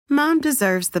Mom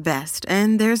deserves the best,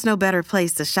 and there's no better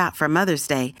place to shop for Mother's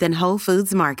Day than Whole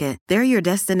Foods Market. They're your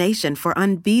destination for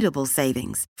unbeatable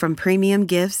savings, from premium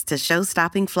gifts to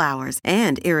show-stopping flowers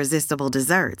and irresistible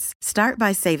desserts. Start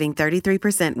by saving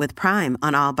 33% with Prime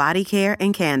on all body care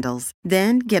and candles.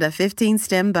 Then get a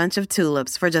 15-stem bunch of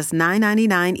tulips for just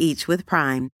 $9.99 each with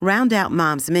Prime. Round out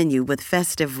Mom's menu with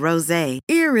festive rosé,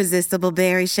 irresistible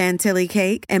berry chantilly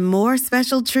cake, and more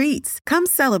special treats. Come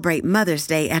celebrate Mother's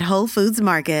Day at Whole Foods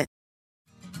Market.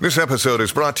 This episode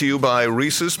is brought to you by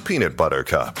Reese's Peanut Butter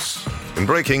Cups. In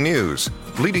breaking news,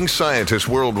 leading scientists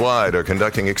worldwide are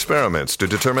conducting experiments to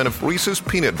determine if Reese's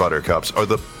Peanut Butter Cups are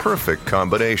the perfect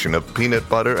combination of peanut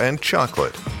butter and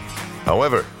chocolate.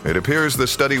 However, it appears the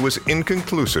study was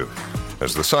inconclusive,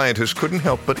 as the scientists couldn't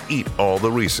help but eat all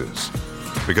the Reese's.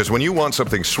 Because when you want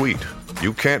something sweet,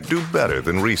 you can't do better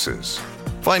than Reese's.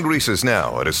 Find Reese's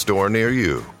now at a store near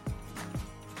you.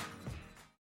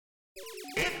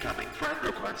 Incoming friend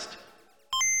request.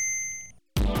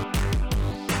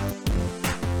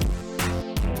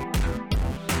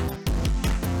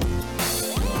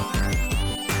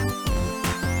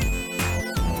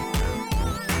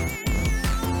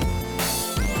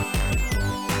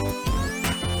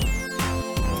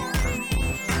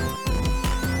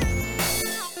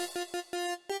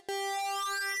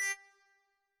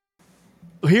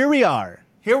 Here we are.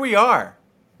 Here we are.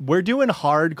 We're doing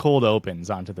hard cold opens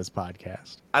onto this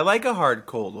podcast. I like a hard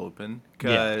cold open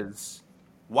because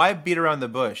why beat around the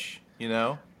bush, you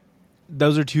know?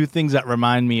 Those are two things that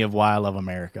remind me of why I love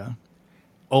America.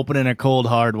 Opening a cold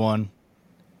hard one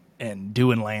and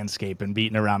doing landscape and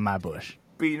beating around my bush.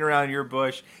 Beating around your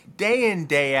bush day in,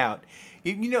 day out.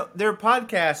 You know, there are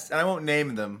podcasts, and I won't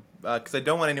name them because I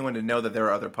don't want anyone to know that there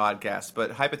are other podcasts,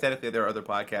 but hypothetically there are other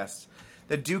podcasts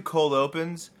that do cold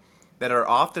opens that are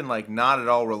often like not at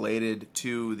all related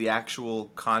to the actual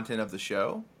content of the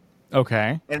show.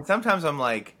 Okay. And sometimes I'm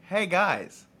like, hey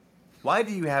guys, why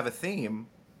do you have a theme?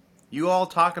 You all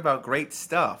talk about great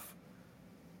stuff.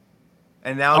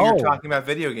 And now you're talking about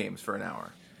video games for an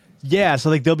hour. Yeah, so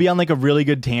like they'll be on like a really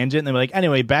good tangent and they'll be like,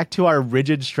 anyway, back to our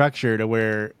rigid structure to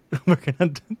where we're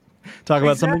going to talk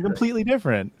about something completely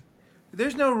different.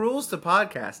 There's no rules to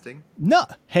podcasting. No.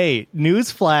 Hey,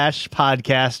 newsflash,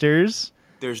 podcasters.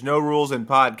 There's no rules in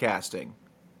podcasting.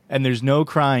 And there's no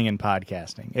crying in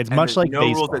podcasting. It's much like no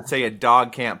baseball. rules that say a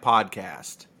dog can't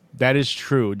podcast. That is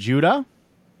true. Judah?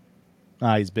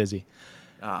 He's busy.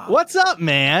 What's up,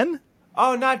 man?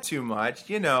 Oh, not too much.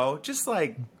 You know, just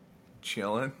like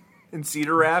chilling in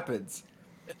Cedar Rapids.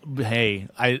 Hey,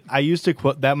 I used to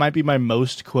quote, that might be my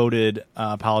most quoted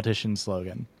politician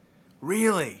slogan.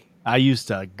 Really? I used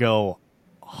to go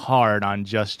hard on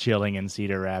just chilling in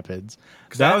Cedar Rapids.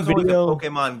 Because I was always a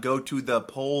Pokemon go to the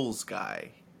polls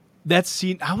guy.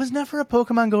 I was never a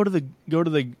Pokemon go to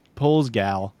the polls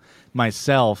gal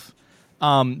myself,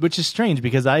 which is strange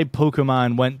because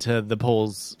Pokemon went to the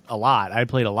polls a lot. I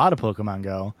played a lot of Pokemon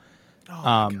Go. Oh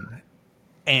my God.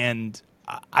 And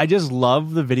I just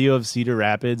love the video of Cedar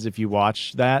Rapids. If you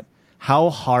watch that,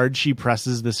 how hard she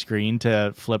presses the screen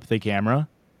to flip the camera.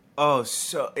 Oh,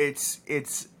 so it's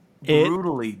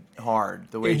brutally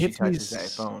hard the way she touches that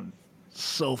phone.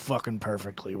 So fucking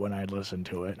perfectly when I listen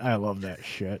to it. I love that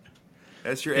shit.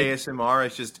 That's your ASMR.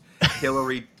 It's just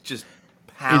Hillary just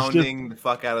pounding the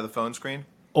fuck out of the phone screen.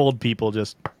 Old people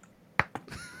just.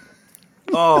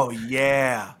 Oh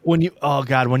yeah. When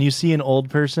you see an old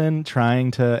person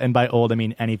trying to, and by old I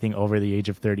mean anything over the age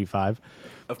of 35,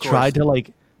 of course, try to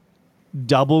like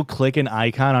double click an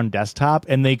icon on desktop,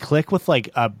 and they click with like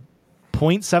a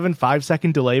 0.75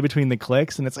 second delay between the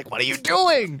clicks, and it's like, what are you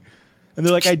doing? And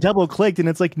they're like, I double clicked, and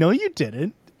it's like, no, you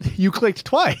didn't. You clicked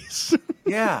twice.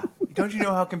 Yeah. Don't you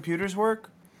know how computers work?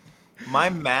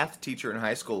 My math teacher in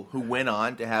high school, who went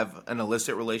on to have an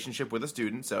illicit relationship with a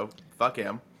student, so fuck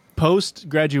him. Post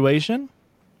graduation?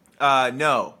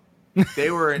 No. They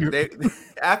were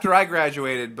after I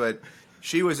graduated, but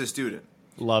she was a student.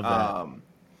 Love that.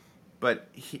 But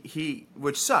he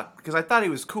which sucked because I thought he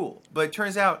was cool, but it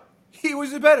turns out he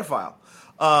was a pedophile.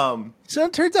 So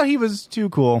it turns out he was too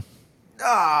cool.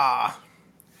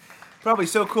 Probably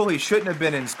so cool he shouldn't have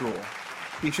been in school.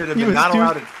 He should have been not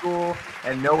allowed at school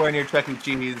and nowhere near Chuck E.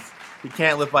 Cheese. He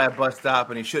can't live by a bus stop,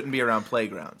 and he shouldn't be around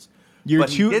playgrounds. He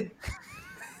did.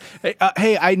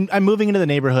 Hey, I'm moving into the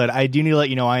neighborhood. I do need to let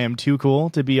you know I am too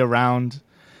cool to be around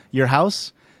your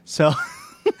house. So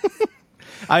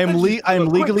I am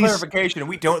legally. Clarification: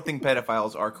 we don't think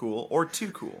pedophiles are cool or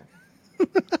too cool.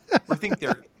 We think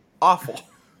they're awful.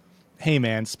 Hey,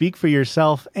 man, speak for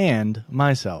yourself and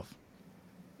myself.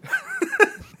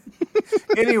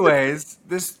 Anyways,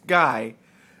 this guy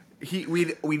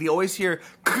we'd always hear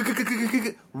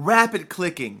rapid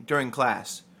clicking during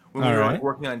class when we were like,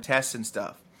 working on tests and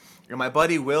stuff. And my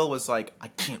buddy Will was like, I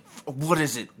can't. What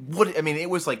is it? It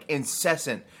was like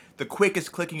incessant, the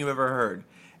quickest clicking you've ever heard.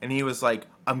 And he was like,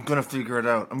 I'm gonna figure it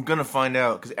out. I'm gonna find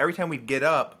out. Because every time we'd get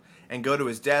up and go to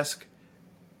his desk,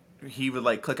 he would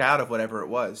like click out of whatever it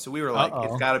was. So we were like,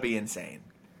 It's got to be insane.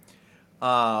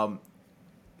 So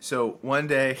one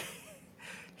day,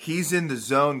 he's in the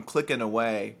zone clicking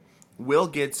away. Will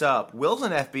gets up. Will's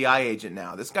an FBI agent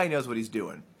now. This guy knows what he's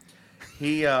doing.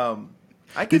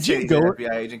 I could say he's an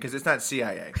FBI agent because it's not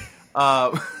CIA.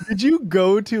 Did you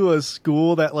go to a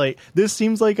school that like this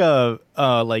seems like a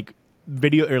like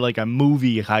video or like a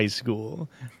movie high school?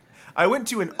 I went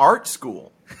to an art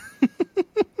school.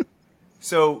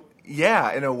 So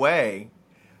yeah, in a way.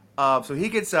 So he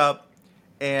gets up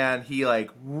and he like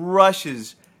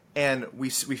rushes, and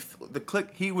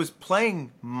he was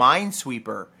playing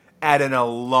Minesweeper at an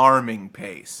alarming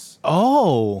pace.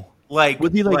 Oh, like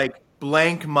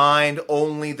blank mind,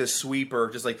 only the sweeper,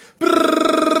 just like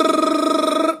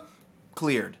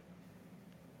cleared.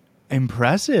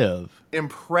 Impressive.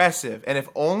 And if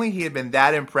only he had been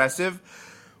that impressive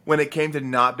when it came to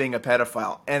not being a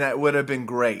pedophile, and it would have been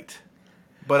great.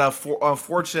 But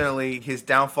unfortunately, his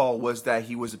downfall was that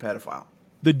he was a pedophile.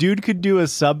 The dude could do a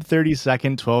sub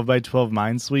 30-second 12x12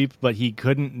 minesweep, but he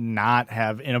couldn't not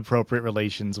have inappropriate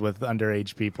relations with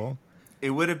underage people.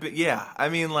 It would have been, yeah. I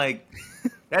mean, like,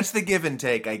 that's the give and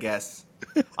take, I guess.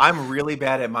 I'm really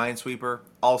bad at Minesweeper.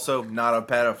 Also, not a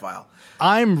pedophile.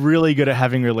 I'm really good at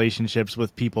having relationships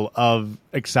with people of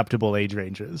acceptable age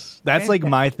ranges. That's like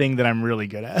my thing that I'm really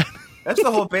good at. That's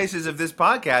the whole basis of this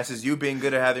podcast, is you being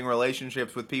good at having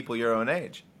relationships with people your own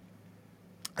age.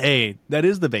 Hey, that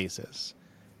is the basis.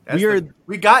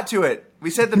 We got to it. We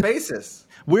said the basis.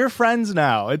 We're friends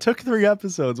now. It took 3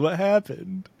 episodes. What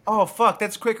happened? Oh, fuck.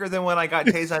 That's quicker than when I got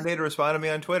Tazon Day to respond to me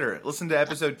on Twitter. Listen to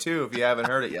episode 2 if you haven't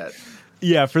heard it yet.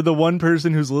 Yeah, for the one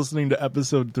person who's listening to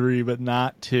episode 3 but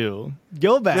not 2.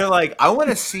 Go back. They're like, I want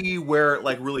to see where it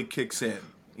like really kicks in.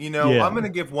 You know, Yeah. I'm going to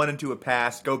give 1 and 2 a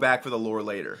pass. Go back for the lore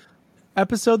later.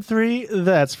 Episode 3,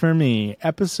 that's for me.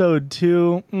 Episode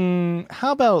 2,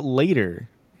 how about later?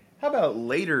 How about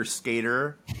later,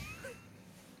 skater?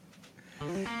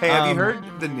 Hey, have you heard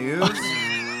the news?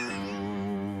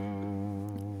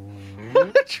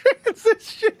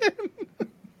 Transition.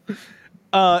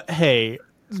 Hey,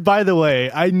 by the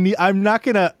way, I'm not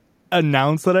gonna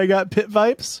announce that I got pit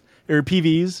vipes or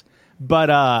PVs, but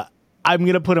I'm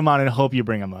gonna put them on and hope you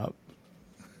bring them up.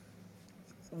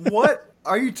 What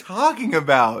are you talking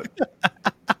about?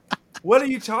 What are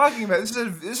you talking about? This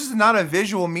is not a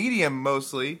visual medium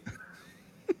mostly.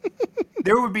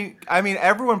 There would be, I mean,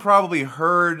 everyone probably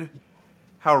heard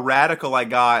how radical I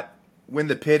got when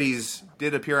the pitties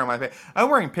did appear on my face.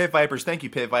 I'm wearing Pit Vipers. Thank you,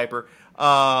 Pit Viper.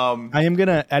 I am going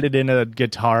to edit in a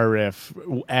guitar riff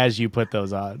as you put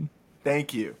those on.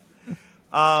 Thank you.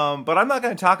 But I'm not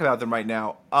going to talk about them right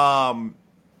now.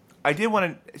 I did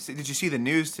want to, did you see the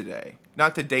news today?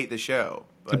 Not to date the show.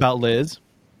 But, About Liz?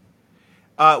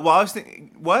 well, I was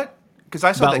thinking, what? Because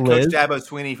I saw About that Coach Liz? Dabo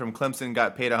Swinney from Clemson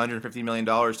got paid $150 million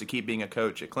to keep being a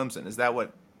coach at Clemson. Is that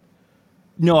what?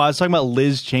 No, I was talking about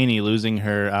Liz Cheney losing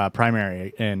her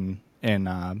primary in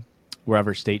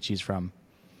wherever state she's from.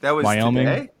 That was Wyoming?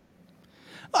 today?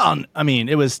 I mean,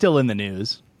 it was still in the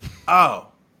news. Oh,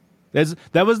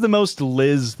 That was the most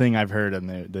Liz thing I've heard in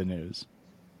the news.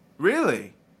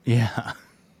 really? Yeah.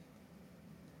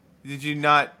 Did you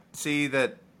not see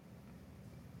that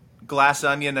Glass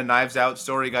Onion, a Knives Out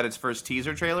story, got its first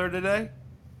teaser trailer today?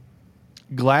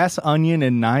 Glass Onion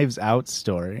and Knives Out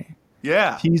story.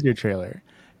 Yeah. Teaser trailer.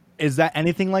 Is that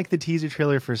anything like the teaser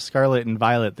trailer for Scarlet and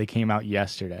Violet that came out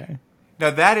yesterday?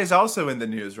 Now, that is also in the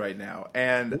news right now.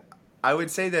 And I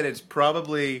would say that it's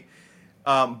probably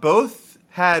both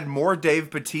had more Dave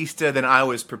Bautista than I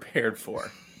was prepared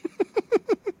for.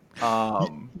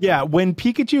 Yeah, when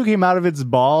Pikachu came out of its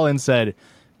ball and said,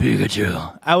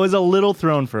 Pikachu, I was a little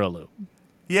thrown for a loop.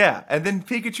 Yeah, and then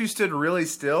Pikachu stood really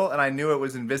still, and I knew it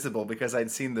was invisible because I'd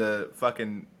seen the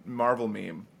fucking Marvel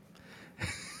meme.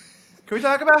 Can we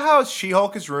talk about how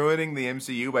She-Hulk is ruining the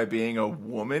MCU by being a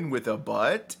woman with a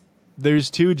butt?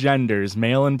 There's 2 genders,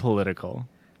 male and political.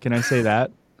 Can I say that?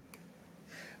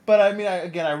 But I mean,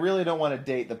 I really don't want to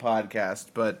date the podcast,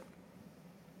 but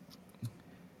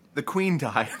the Queen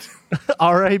died.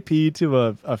 R.I.P. to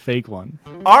a fake one.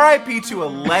 R.I.P. to a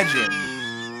legend.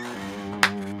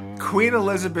 Queen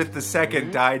Elizabeth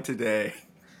II died today.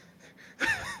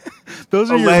 Those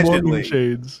are Allegedly. your morning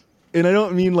shades. And I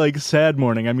don't mean like sad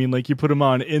morning. I mean like you put them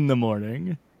on in the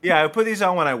morning. Yeah, I put these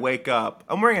on when I wake up.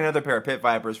 I'm wearing another pair of Pit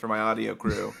Vipers for my audio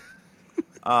crew.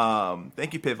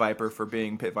 Thank you, Pit Viper, for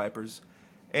being Pit Vipers.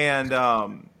 And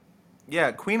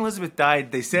yeah, Queen Elizabeth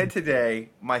died. They said today.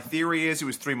 My theory is it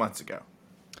was 3 months ago.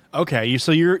 Okay,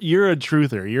 so you're a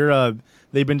truther.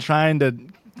 They've been trying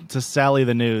to sally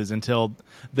the news until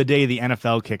the day the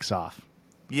NFL kicks off.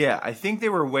 Yeah, I think they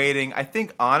were waiting. I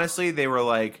think honestly they were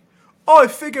like, "Oh, I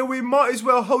figure we might as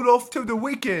well hold off till the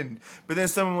weekend." But then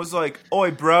someone was like,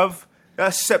 "Oi, bruv,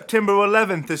 that's September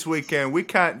 11th this weekend. We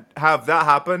can't have that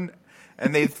happen."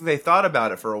 And they thought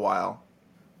about it for a while,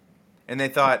 and they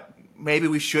thought maybe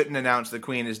we shouldn't announce the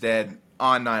Queen is dead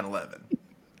on 9/11.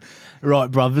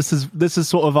 Right, bro. This is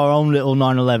sort of our own little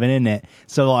 9/11, isn't it?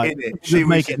 So like, just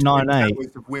make it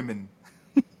 9/8. Of women.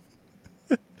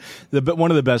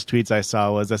 One of the best tweets I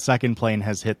saw was a second plane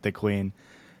has hit the Queen.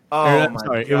 Oh my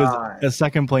God. It was a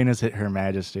second plane has hit Her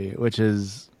Majesty, which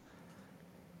is.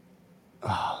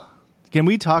 Can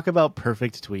we talk about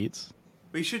perfect tweets?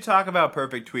 We should talk about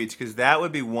perfect tweets because that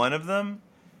would be one of them.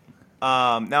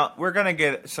 Now we're gonna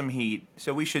get some heat,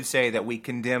 so we should say that we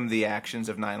condemn the actions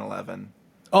of 9/11.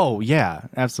 Oh yeah,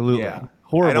 absolutely. Yeah.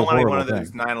 Horrible. I don't want to be one horrible of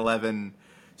those 9/11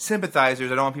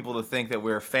 sympathizers. I don't want people to think that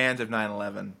we're fans of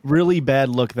 9/11. Really bad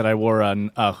look that I wore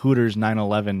on a Hooters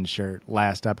 9/11 shirt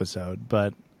last episode,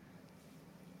 but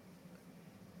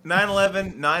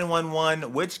 9/11,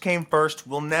 911, which came first,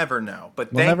 we'll never know.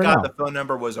 But We'll thank never God know. the phone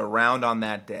number was around on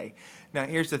that day. Now,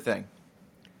 here's the thing.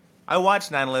 I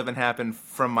watched 9/11 happen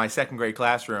from my second grade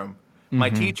classroom. My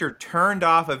teacher turned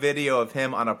off a video of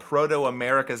him on a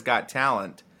Proto-America's Got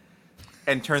Talent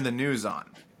and turned the news on.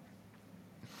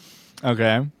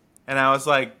 okay. And I was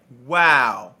like,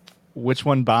 wow. Which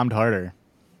one bombed harder?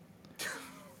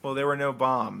 Well, there were no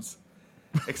bombs.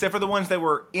 Except for the ones that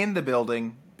were in the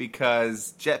building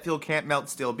because jet fuel can't melt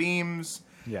steel beams.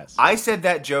 Yes. I said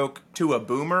that joke to a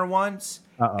boomer once,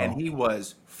 Uh-oh. and he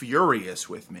was furious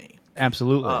with me.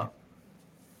 Absolutely.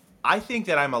 I think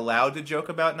that I'm allowed to joke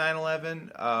about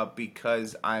 9/11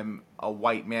 because I'm a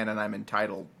white man and I'm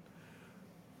entitled.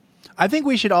 I think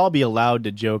we should all be allowed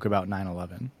to joke about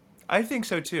 9/11. I think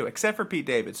so too, except for Pete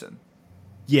Davidson.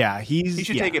 Yeah, He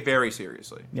should take it very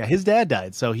seriously. Yeah, his dad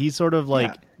died, so he's sort of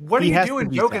like. Yeah. What are he you has to doing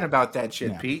be joking sad. about that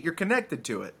shit, Yeah. Pete? You're connected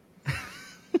to it.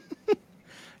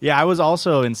 Yeah, I was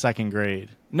also in second grade.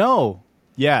 No,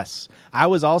 yes, I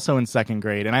was also in second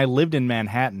grade, and I lived in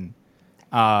Manhattan,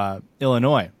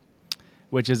 Illinois,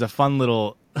 which is a fun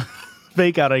little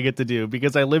fake out I get to do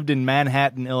because I lived in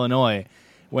Manhattan, Illinois,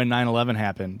 when 9/11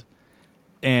 happened,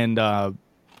 and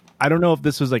I don't know if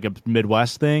this was like a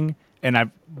Midwest thing,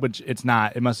 which it's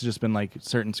not. It must have just been like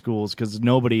certain schools because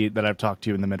nobody that I've talked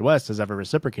to in the Midwest has ever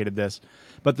reciprocated this.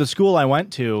 But the school I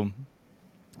went to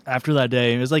after that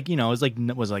day, it was like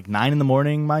 9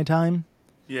 a.m. my time.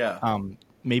 Yeah.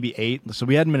 Maybe 8. So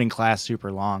we hadn't been in class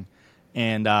super long,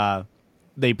 and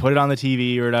they put it on the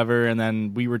TV or whatever, and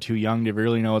then we were too young to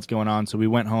really know what's going on, so we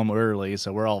went home early.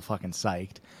 So we're all fucking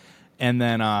psyched, and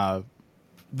then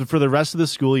for the rest of the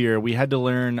school year, we had to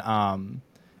learn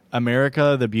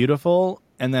America the Beautiful,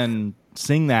 and then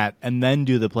sing that, and then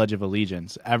do the Pledge of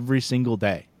Allegiance every single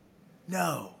day.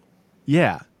 No.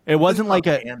 Yeah, it wasn't like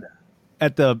Propaganda.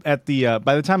 at the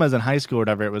by the time I was in high school or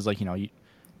whatever, it was like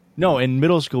no, in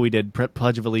middle school we did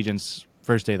Pledge of Allegiance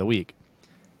first day of the week.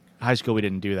 High school we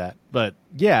didn't do that, but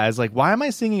yeah, it's like, why am I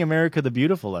singing America the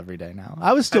Beautiful every day now?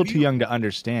 I was still too young to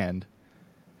understand.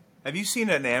 Have you seen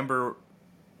an amber?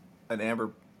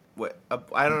 What?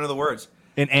 I don't know the words.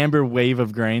 An amber wave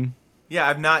of grain. Yeah,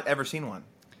 I've not ever seen one.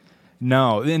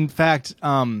 No, in fact,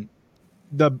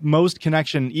 the most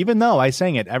connection, even though I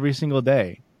sang it every single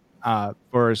day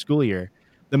for a school year,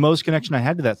 the most connection I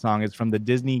had to that song is from the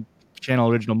Disney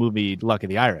Channel original movie Luck of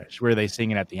the Irish, where they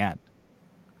sing it at the end.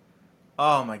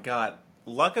 Oh my God,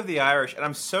 Luck of the Irish, and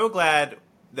I'm so glad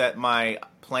that my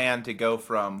plan to go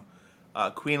from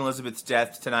Queen Elizabeth's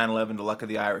death to 9/11 to Luck of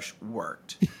the Irish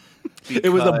worked. It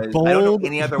was a Because I don't bold- know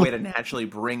any other way to naturally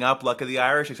bring up Luck of the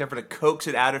Irish except for to coax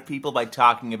it out of people by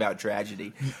talking about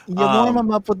tragedy. You warm them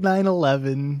up with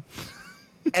 9/11.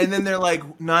 And then they're like,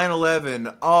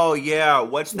 9/11, oh yeah,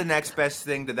 what's the next best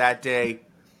thing to that day?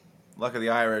 Luck of the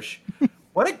Irish.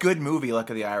 What a good movie Luck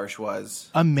of the Irish was.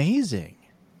 Amazing.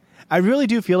 I really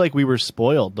do feel like we were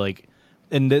spoiled. Like,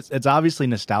 and it's obviously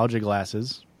nostalgia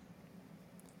glasses.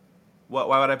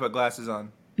 Why would I put glasses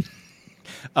on?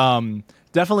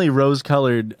 Definitely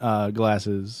rose-colored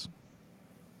glasses.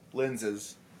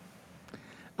 Lenses.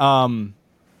 I'm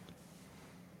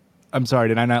sorry,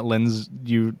 did I not lens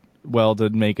you well to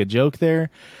make a joke there?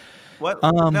 What?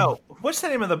 No. What's the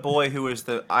name of the boy who was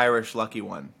the Irish lucky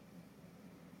one?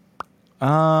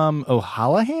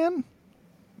 O'Hallahan?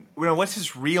 what's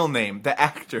his real name? The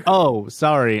actor. Oh,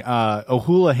 sorry.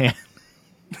 O'Houlihan.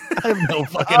 I have no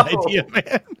fucking idea,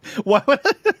 man. Why would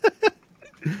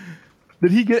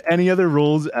Did he get any other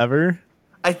roles ever?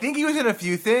 I think he was in a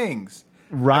few things.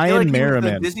 Ryan He was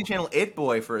Merriman. the Disney Channel It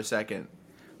Boy for a second.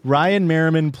 Ryan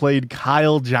Merriman played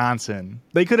Kyle Johnson.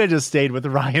 They could have just stayed with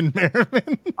Ryan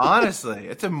Merriman. Honestly,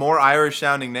 it's a more Irish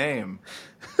sounding name.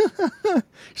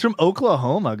 He's from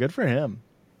Oklahoma. Good for him.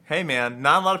 Hey man,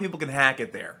 not a lot of people can hack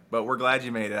it there, but we're glad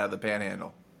you made it out of the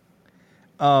panhandle.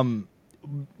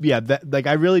 Yeah,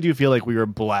 I really do feel like we were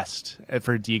blessed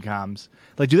for DComs.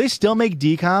 Like, do they still make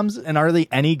DComs, and are they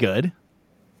any good?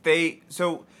 There's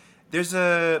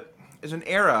an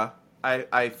era.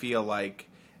 I feel like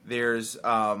there's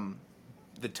the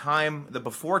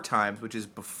before times, which is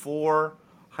before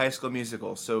High School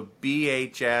Musical. So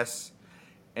BHS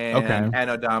and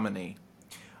Anno Domini.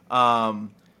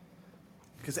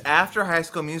 Because after High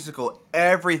School Musical,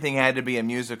 everything had to be a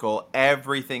musical.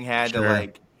 Everything had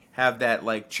to have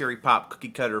that cherry pop cookie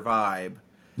cutter vibe.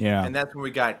 Yeah, and that's when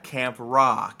we got Camp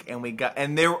Rock, and we got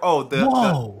the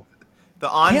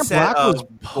onset of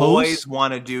boys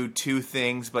want to do two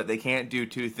things, but they can't do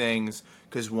two things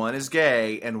because one is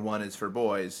gay and one is for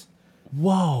boys.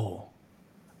 Whoa!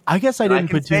 I guess I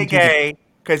didn't put two and two. I can say gay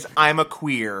because I'm a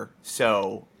queer.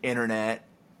 So internet.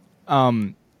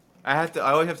 I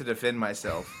always have to defend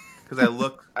myself because I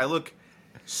look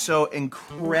so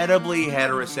incredibly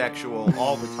heterosexual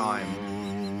all the time.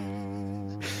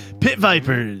 Pit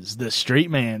Vipers, the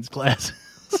straight man's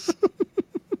classes.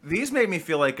 These make me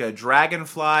feel like a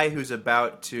dragonfly who's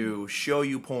about to show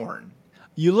you porn.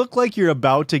 You look like you're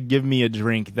about to give me a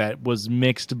drink that was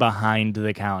mixed behind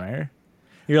the counter.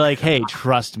 You're like, hey,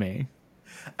 trust me.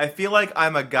 I feel like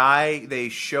I'm a guy they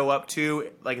show up to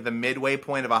like at the midway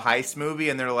point of a heist movie,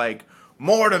 and they're like,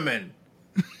 Mortimer,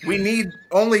 we need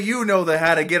only you know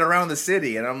how to get around the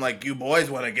city. And I'm like, you boys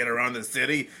want to get around the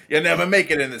city? You never make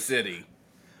it in the city.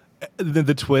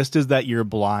 The twist is that you're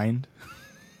blind.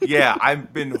 Yeah,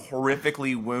 I've been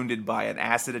horrifically wounded by an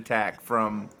acid attack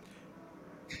from...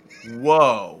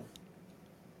 Whoa.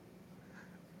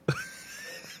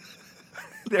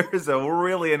 There was a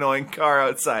really annoying car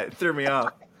outside. It threw me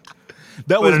off.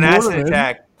 That was an Mortimer. acid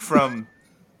attack from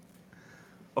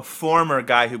a former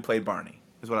guy who played Barney,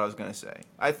 is what I was going to say.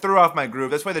 I threw off my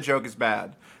groove. That's why the joke is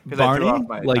bad. Barney? I threw off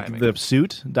my timing. The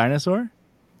suit? Dinosaur?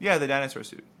 Yeah, the dinosaur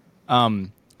suit.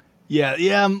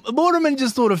 Yeah. Mortimer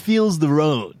just sort of feels the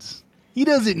roads. He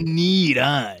doesn't need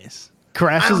eyes.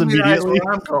 Crashes immediately.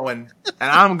 I'm going,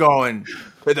 and I'm going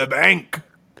to the bank.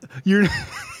 You're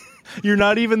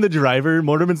not even the driver.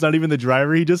 Mortimer's not even the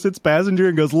driver. He just sits passenger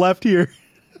and goes left here.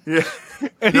 Yeah,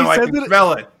 and I can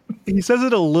smell it. He says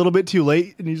it a little bit too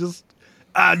late, and he just.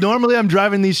 Normally, I'm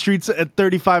driving these streets at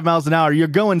 35 miles an hour. You're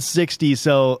going 60,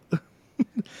 so.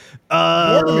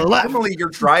 Normally, you're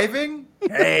driving.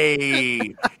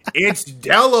 Hey, it's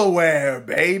Delaware,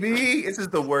 baby. This is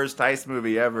the worst heist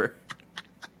movie ever.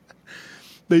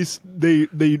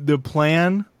 The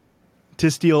plan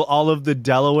to steal all of the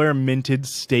Delaware minted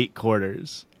state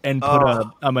quarters and put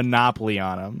a monopoly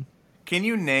on them. Can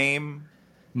you name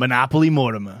Monopoly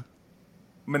Mortimer?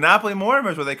 Monopoly Mortimer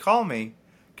is what they call me.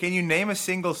 Can you name a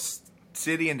single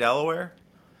city in Delaware?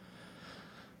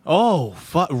 Oh,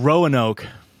 Roanoke.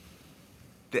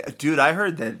 Dude, I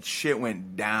heard that shit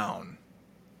went down.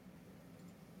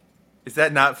 Is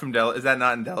that not from Is that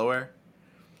not in Delaware?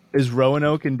 Is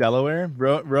Roanoke in Delaware?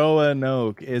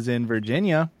 Roanoke is in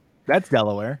Virginia. That's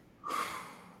Delaware.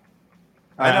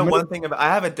 I know one thing I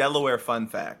have a Delaware fun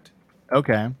fact.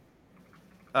 Okay.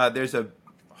 There's a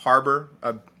harbor,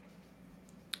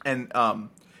 and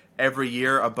every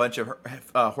year a bunch of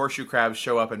horseshoe crabs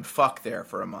show up and fuck there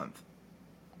for a month.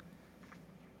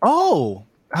 Oh,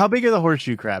 how big are the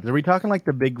horseshoe crabs? Are we talking like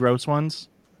the big gross ones?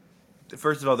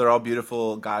 First of all, they're all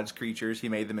beautiful God's creatures. He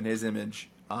made them in his image.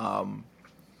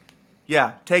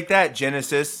 Yeah, take that,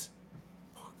 Genesis.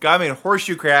 God made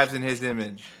horseshoe crabs in his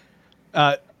image.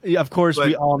 Of course, but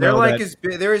we all know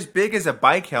they're as big as a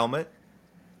bike helmet.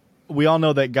 We all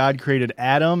know that God created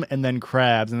Adam and then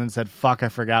crabs, and then said, "Fuck, I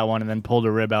forgot one," and then pulled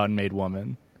a rib out and made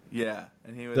woman. Yeah,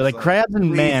 and he was like crabs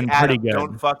and man, Adam, pretty good.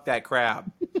 Don't fuck that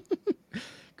crab.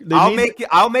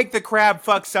 I'll make the crab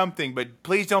fuck something, but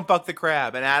please don't fuck the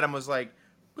crab. And Adam was like,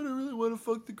 "But I really want to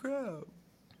fuck the crab."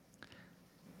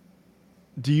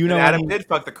 Do you know? And Adam did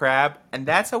fuck the crab, and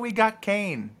that's how we got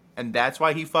Cain, and that's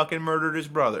why he fucking murdered his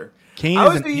brother. I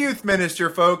was the youth minister,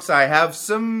 folks. I have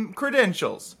some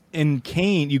credentials. And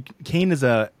Cain is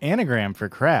a anagram for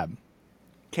crab.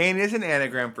 Cain is an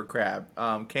anagram for crab.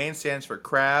 Cain stands for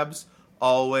crabs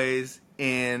always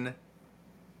in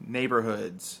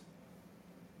neighborhoods.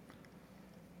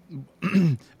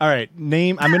 All right,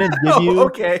 name. I'm gonna give you.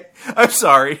 Okay, I'm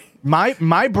sorry.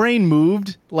 My brain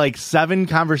moved like 7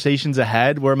 conversations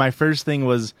ahead. Where my first thing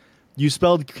was, you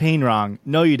spelled cane wrong.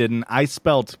 No, you didn't. I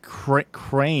spelled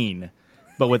crane,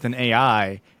 but with an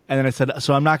AI. And then I said,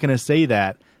 so I'm not gonna say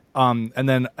that. And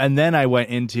then I went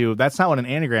into, that's not what an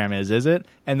anagram is it?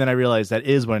 And then I realized that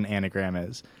is what an anagram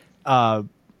is.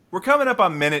 We're coming up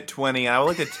on minute 20, and I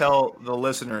would like to tell the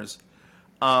listeners,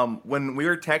 when we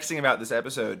were texting about this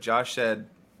episode, Josh said,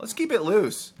 let's keep it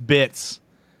loose. Bits.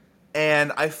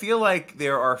 And I feel like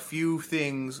there are few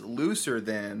things looser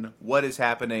than what is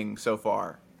happening so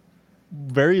far.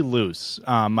 Very loose,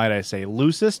 might I say.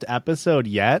 Loosest episode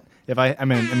yet. If I'm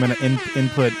gonna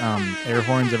input air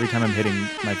horns every time I'm hitting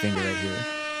my finger right here.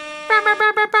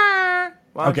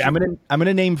 Okay, I'm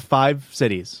gonna name 5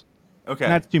 cities. Okay.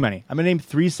 That's too many. I'm gonna name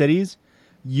 3 cities.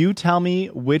 You tell me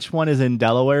which one is in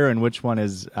Delaware and which one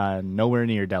is nowhere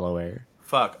near Delaware.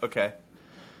 Fuck. Okay.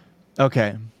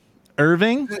 Okay.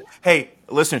 Irving. Hey,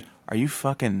 listeners, are you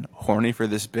fucking horny for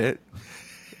this bit?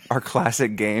 Our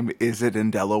classic game, Is It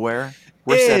in Delaware?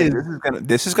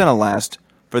 This is gonna last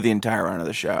for the entire run of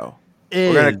the show.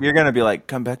 You're gonna be like,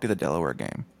 come back to the Delaware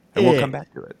game, and we'll come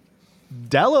back to it.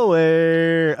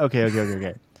 Delaware.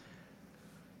 Okay.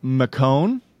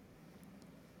 Macomb,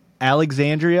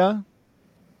 Alexandria,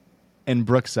 and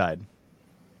Brookside.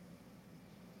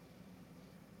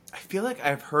 I feel like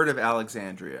I've heard of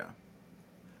Alexandria,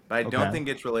 but I don't Okay. think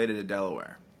it's related to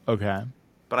Delaware. Okay.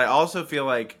 But I also feel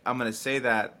like I'm going to say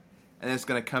that, and it's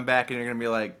going to come back, and you're going to be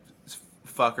like,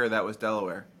 fucker, that was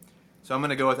Delaware. So I'm going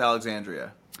to go with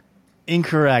Alexandria.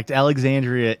 Incorrect.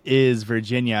 Alexandria is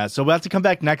Virginia. So we'll have to come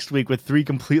back next week with 3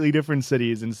 completely different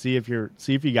cities and see if you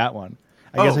got one.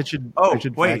 I guess I should. Oh, I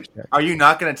should wait. fact check. Are you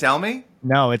not going to tell me?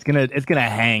 No, it's gonna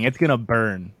hang. It's gonna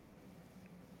burn.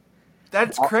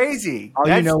 That's crazy. all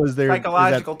you That's know is there-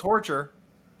 psychological torture.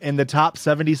 In the top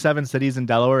 77 cities in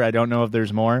Delaware, I don't know if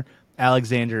there's more.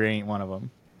 Alexandria ain't one of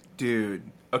them. Dude.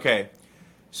 Okay.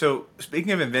 So,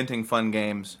 speaking of inventing fun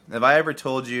games, have I ever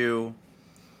told you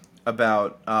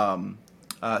about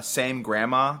Same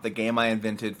Grandma, the game I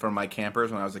invented for my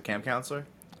campers when I was a camp counselor?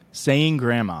 Saying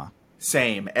grandma.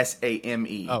 Same.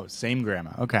 S-A-M-E. Oh, same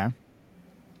grandma. Okay.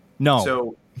 No.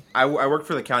 So, I worked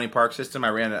for the county park system. I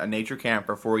ran a nature camp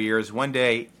for 4 years. One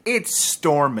day, it's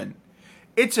storming.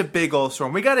 It's a big old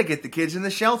storm. We got to get the kids in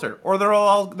the shelter, or they're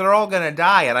all going to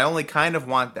die, and I only kind of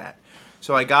want that.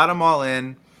 So I got them all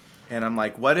in, and I'm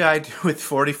like, what do I do with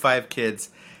 45 kids?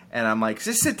 And I'm like,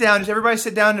 just sit down. Just everybody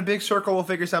sit down in a big circle. We'll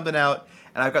figure something out.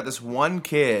 And I've got this one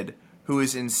kid who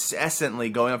is incessantly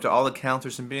going up to all the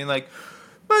counselors and being like,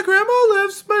 my grandma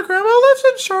lives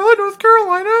in Charlotte, North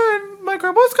Carolina, and my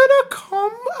grandma's gonna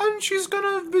come and she's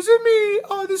gonna visit me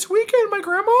this weekend, my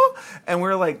grandma. And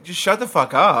we're like, just shut the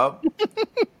fuck up.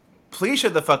 Please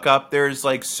shut the fuck up. There's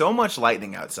like so much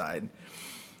lightning outside.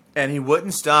 And he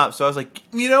wouldn't stop. So I was like,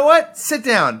 you know what? Sit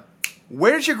down.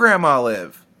 Where does your grandma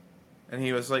live? And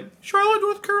he was like, Charlotte,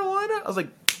 North Carolina. I was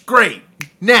like, great.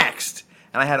 Next.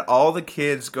 And I had all the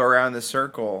kids go around the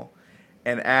circle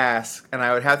and ask, and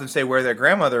I would have them say where their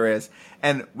grandmother is.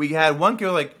 And we had one kid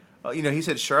like, he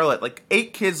said Charlotte. Like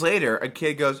 8 kids later, a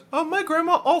kid goes, oh, my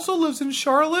grandma also lives in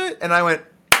Charlotte. And I went,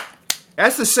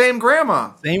 that's the same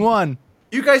grandma. Same one.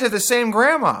 You guys have the same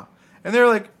grandma. And they're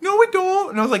like, no, we don't.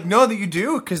 And I was like, no, that you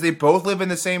do, because they both live in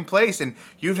the same place. And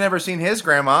you've never seen his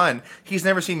grandma, and he's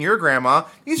never seen your grandma.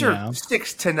 These are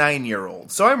 6 to 9 year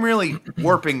olds. So I'm really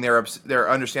warping their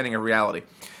understanding of reality.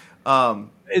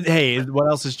 Hey, what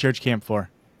else is church camp for?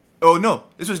 Oh, no,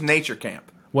 this was nature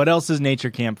camp. What else is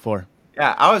nature camp for?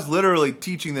 Yeah, I was literally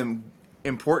teaching them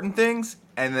important things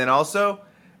and then also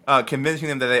convincing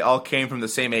them that they all came from the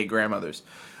same 8 grandmothers.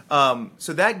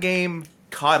 So that game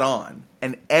caught on,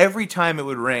 and every time it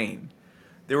would rain,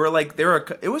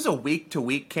 it was a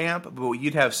week-to-week camp, but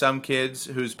you'd have some kids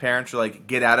whose parents were like,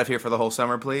 get out of here for the whole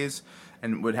summer, please,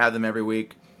 and would have them every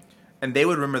week. And they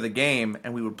would remember the game,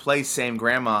 and we would play Same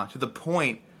Grandma to the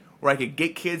point where I could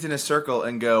get kids in a circle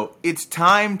and go, it's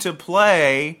time to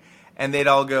play, and they'd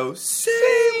all go,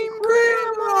 Same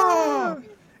Grandma!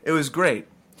 It was great.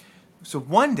 So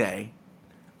one day,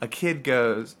 a kid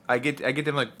goes, I get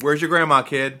them like, where's your grandma,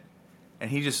 kid? And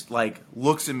he just like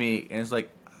looks at me and is like,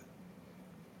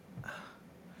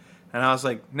 and I was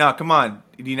like, no, come on.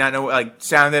 Do you not know? Like,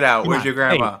 sound it out. Where's your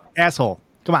grandma? Hey, asshole.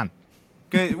 Come on.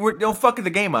 Don't fuck the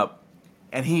game up.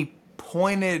 And he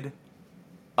pointed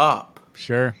up.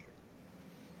 Sure.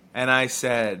 And I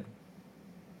said,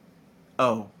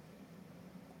 oh.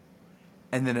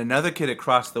 And then another kid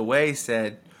across the way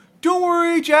said, don't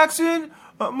worry, Jackson.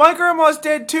 My grandma's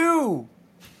dead too.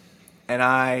 And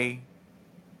I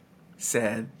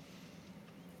said,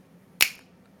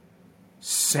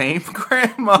 same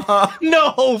grandma.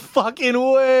 No fucking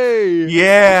way.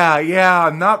 Yeah.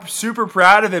 I'm not super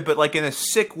proud of it, but like in a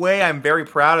sick way, I'm very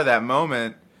proud of that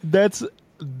moment.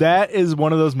 That is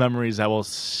one of those memories that will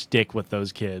stick with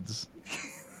those kids.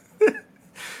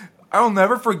 I'll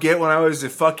never forget when I was a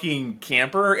fucking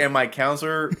camper and my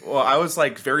counselor, I was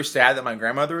like very sad that my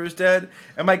grandmother was dead.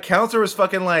 And my counselor was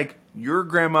fucking like, your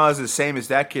grandma is the same as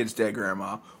that kid's dead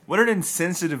grandma. What an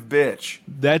insensitive bitch.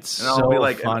 That's and I'll so be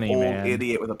like funny, an old man.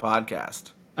 idiot with a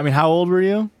podcast. I mean, how old were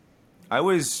you? I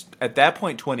was, at that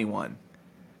point, 21.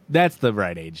 That's the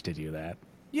right age to do that.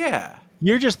 Yeah.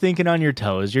 You're just thinking on your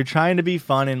toes. You're trying to be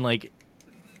fun and like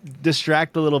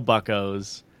distract the little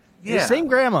buckos. Yeah. Same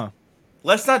grandma.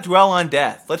 Let's not dwell on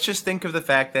death. Let's just think of the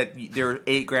fact that there are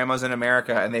 8 grandmas in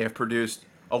America and they have produced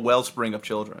a wellspring of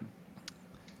children.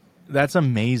 That's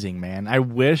amazing, man. I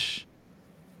wish.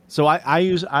 So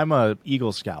I'm a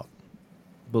Eagle Scout,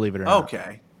 believe it or not.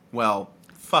 Okay. Well,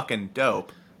 fucking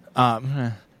dope.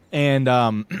 I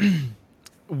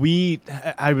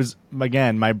was,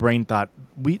 again, my brain thought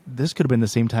this could have been the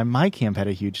same time my camp had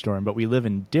a huge storm, but we live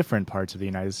in different parts of the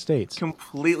United States.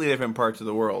 Completely different parts of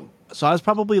the world. So I was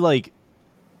probably like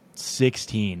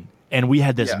 16 and we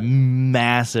had this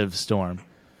massive storm,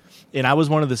 and I was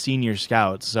one of the senior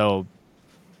scouts. So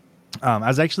I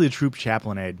was actually a troop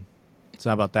chaplain aide. So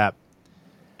how about that?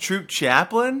 Troop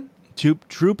chaplain?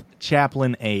 Troop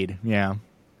chaplain aide. Yeah.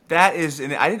 That is,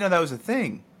 and I didn't know that was a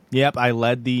thing. Yep. I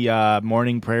led the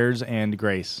morning prayers and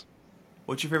grace.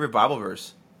 What's your favorite Bible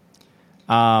verse?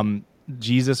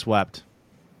 Jesus wept.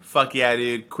 Fuck yeah,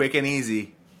 dude. Quick and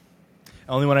easy.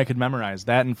 Only one I could memorize.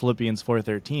 That in Philippians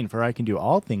 4:13. For I can do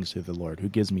all things through the Lord who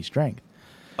gives me strength.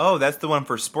 Oh, that's the one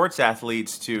for sports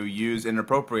athletes to use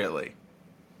inappropriately.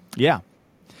 Yeah.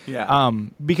 Yeah.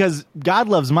 Because God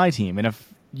loves my team, and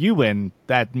if you win,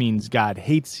 that means God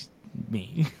hates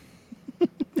me.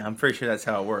 I'm pretty sure that's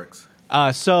how it works.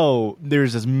 So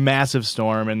there's this massive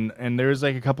storm, and there's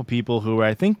like a couple people who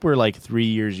I think were like 2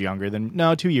 years younger than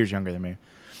me.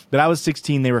 But I was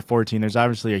 16, they were 14. There's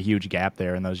obviously a huge gap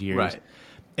there in those years. Right.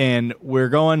 And we're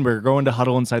going to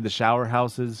huddle inside the shower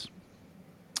houses,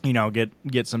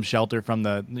 get some shelter from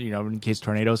the, in case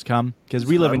tornadoes come. Because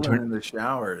we live in the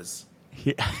showers.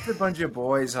 Yeah. Just a bunch of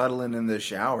boys huddling in the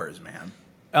showers, man.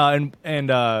 If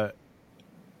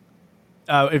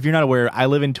you're not aware, I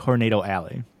live in Tornado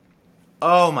Alley.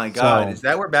 Oh my God. So, is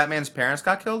that where Batman's parents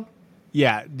got killed?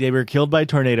 Yeah, they were killed by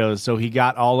tornadoes, so he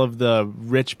got all of the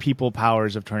rich people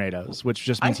powers of tornadoes, which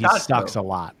just means he sucks a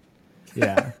lot.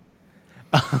 Yeah.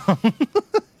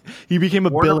 He became a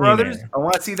Warner billionaire. Brothers? I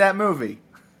want to see that movie.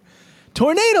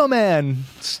 Tornado Man!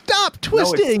 Stop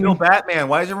twisting! No, it's still Batman.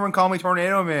 Why does everyone call me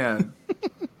Tornado Man?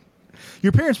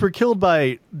 Your parents were killed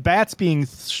by bats being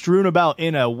strewn about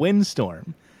in a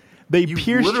windstorm. They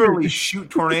pierced literally shoot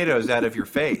tornadoes out of your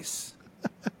face.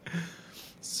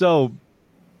 So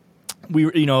we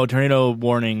were, tornado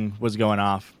warning was going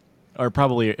off, or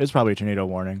it was probably a tornado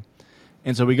warning.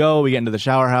 And so we get into the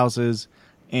shower houses,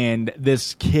 and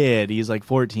this kid, he's like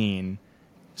 14,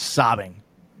 sobbing,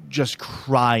 just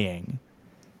crying.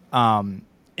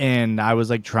 And I was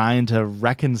like trying to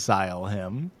reconcile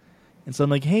him. And so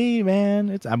I'm like, hey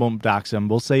man, I won't dox him.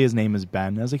 We'll say his name is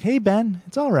Ben. I was like, hey Ben,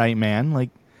 it's all right, man. Like,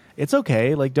 it's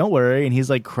okay. Like, don't worry. And he's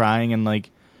like crying, and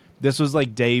like, this was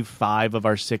like day 5 of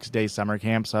our 6-day summer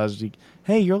camp. So I was like,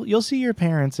 hey, you'll see your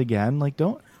parents again. Like,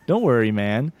 don't worry,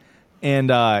 man.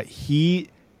 And he,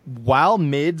 while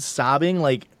mid sobbing,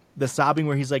 like the sobbing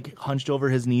where he's like hunched over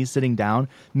his knees sitting down,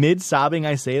 mid sobbing,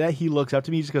 I say that, he looks up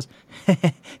to me, he just goes,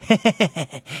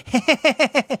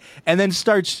 and then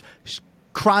starts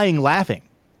crying, laughing.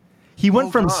 He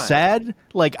went from sad,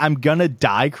 like I'm gonna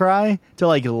die cry, to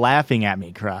like laughing at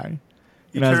me cry.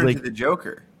 You turned into the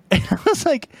Joker. And I was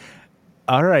like,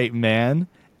 all right, man.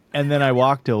 And then I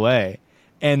walked away.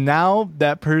 And now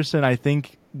that person, I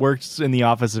think, works in the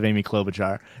office of Amy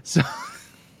Klobuchar. So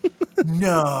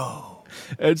no.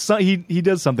 He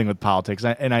does something with politics.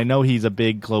 And I know he's a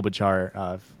big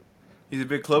Klobuchar. He's a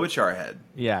big Klobuchar head.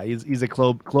 Yeah, he's a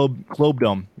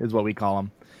Klobdom is what we call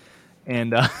him.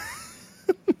 And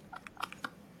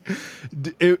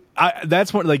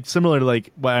that's what, like, similar to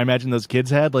like what I imagine those kids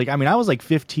had. Like, I mean, I was like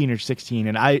 15 or 16,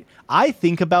 and I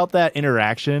think about that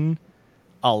interaction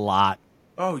a lot.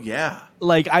 Oh yeah.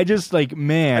 Like, I just like,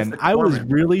 man, I was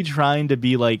really trying to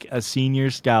be like a senior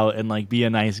scout and like be a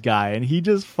nice guy, and he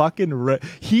just fucking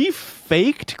he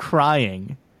faked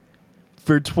crying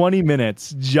for 20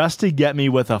 minutes just to get me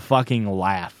with a fucking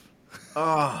laugh.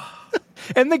 Oh.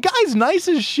 And the guy's nice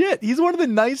as shit. He's one of the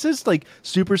nicest, like,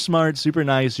 super smart, super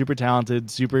nice, super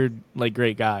talented, super, like,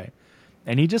 great guy.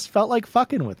 And he just felt like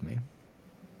fucking with me.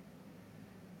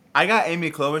 I got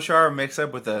Amy Klobuchar mixed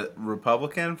up with a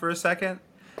Republican for a second,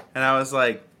 and I was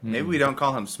like, maybe we don't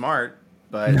call him smart,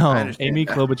 but No, I understand Amy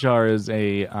that. Klobuchar is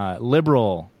a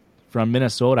liberal from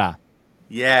Minnesota.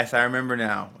 Yes, I remember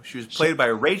now. She was played by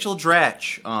Rachel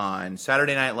Dratch on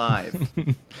Saturday Night Live.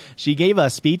 She gave a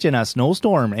speech in a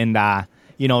snowstorm, and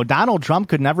Donald Trump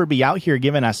could never be out here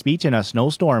giving a speech in a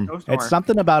snowstorm. It's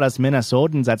something about us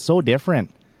Minnesotans that's so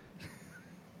different.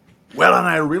 Well, and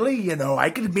I really, I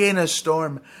could be in a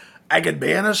storm. I could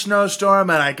be in a snowstorm,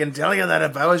 and I can tell you that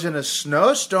if I was in a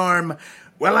snowstorm,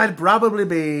 well, I'd probably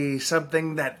be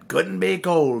something that couldn't be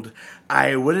cold.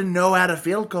 I wouldn't know how to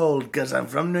feel cold because I'm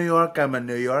from New York. I'm a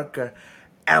New Yorker.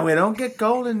 And we don't get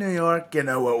cold in New York.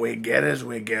 What we get is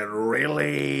we get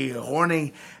really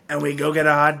horny and we go get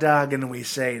a hot dog and we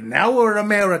say, now we're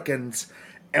Americans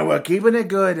and we're keeping it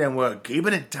good and we're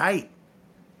keeping it tight.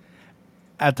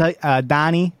 I'll tell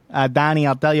Donnie,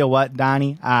 I'll tell you what,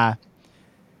 Donnie, I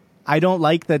don't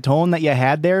like the tone that you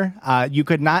had there. You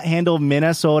could not handle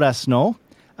Minnesota snow.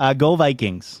 Go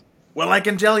Vikings. Well, I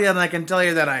can tell you, and I can tell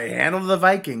you that I handled the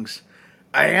Vikings.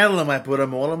 I handled them. I put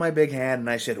them all in my big hand, and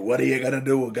I said, what are you going to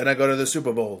do? We're going to go to the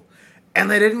Super Bowl.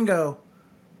 And they didn't go.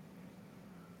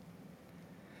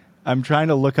 I'm trying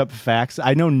to look up facts.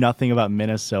 I know nothing about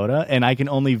Minnesota, and I can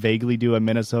only vaguely do a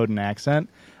Minnesotan accent.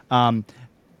 I'll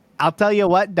tell you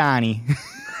what, Donnie.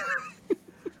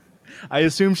 I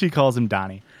assume she calls him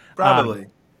Donnie. Probably.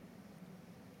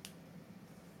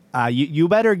 You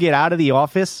better get out of the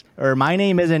office, or my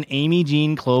name isn't Amy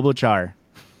Jean Klobuchar.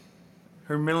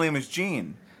 Her middle name is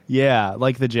Jean. Yeah,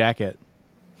 like the jacket.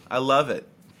 I love it.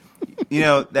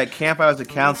 That camp I was a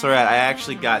counselor at, I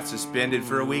actually got suspended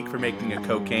for a week for making a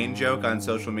cocaine joke on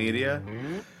social media.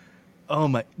 Oh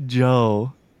my,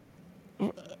 Joe.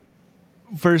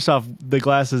 First off, the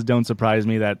glasses don't surprise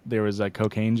me that there was a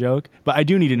cocaine joke, but I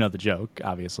do need to know the joke,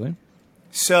 obviously.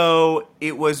 So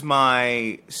it was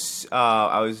I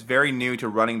was very new to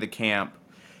running the camp,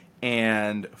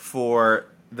 and for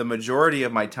the majority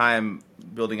of my time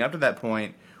building up to that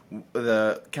point,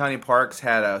 the county parks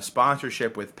had a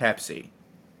sponsorship with Pepsi.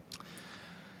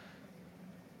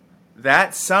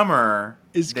 That summer,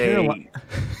 Carolina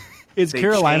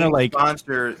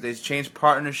they changed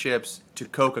partnerships to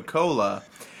Coca-Cola,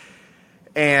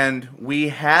 and we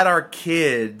had our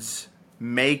kids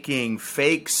making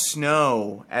fake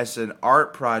snow as an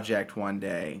art project one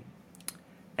day,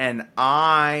 and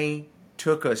I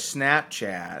took a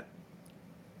Snapchat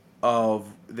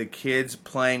of the kids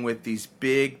playing with these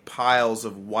big piles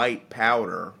of white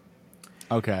powder.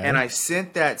 Okay. And I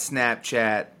sent that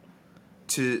Snapchat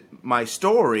to my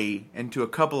story and to a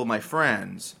couple of my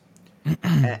friends.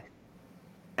 And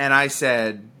I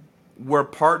said, we're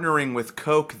partnering with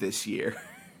Coke this year.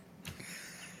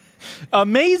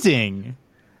 Amazing.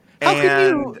 How can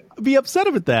you be upset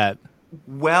about that?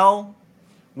 Well,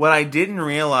 what I didn't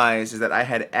realize is that I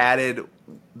had added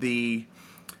the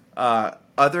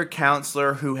other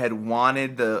counselor who had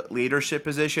wanted the leadership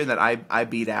position that I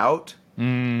beat out.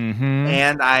 Mm-hmm.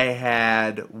 And I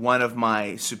had one of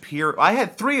my I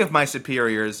had 3 of my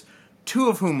superiors, 2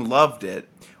 of whom loved it,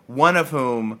 one of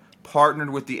whom partnered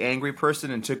with the angry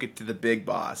person and took it to the big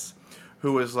boss,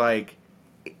 who was like,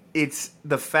 it's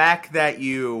the fact that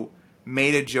you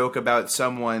made a joke about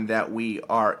someone that we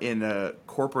are in a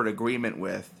corporate agreement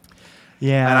with.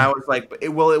 Yeah. And I was like,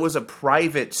 it was a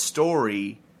private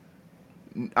story.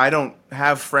 I don't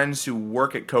have friends who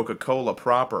work at Coca-Cola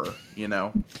proper,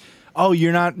 Oh,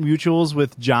 you're not mutuals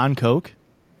with John Coke?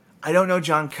 I don't know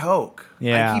John Coke.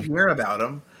 Yeah. I keep hearing about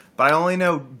him, but I only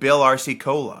know Bill R.C.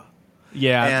 Cola.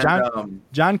 Yeah. And,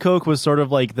 John Coke was sort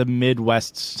of like the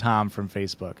Midwest Tom from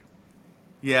Facebook.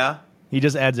 Yeah. He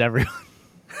just adds everyone.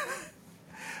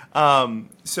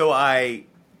 So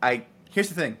here's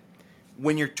the thing.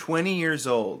 When you're 20 years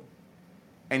old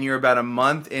and you're about a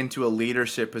month into a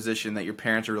leadership position that your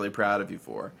parents are really proud of you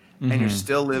for, and you're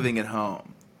still living at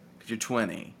home because you're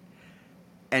 20,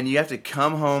 and you have to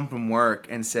come home from work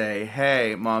and say,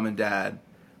 hey, Mom and Dad,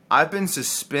 I've been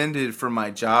suspended from my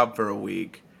job for a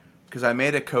week because I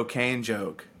made a cocaine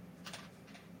joke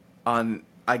on,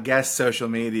 I guess, social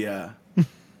media.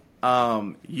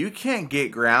 You can't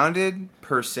get grounded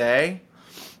per se,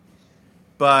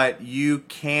 but you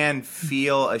can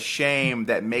feel a shame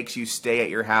that makes you stay at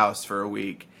your house for a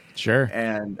week. Sure.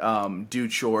 And do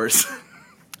chores.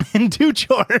 And do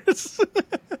chores.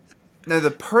 Now,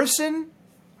 the person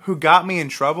who got me in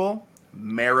trouble,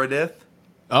 Meredith.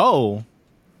 Oh.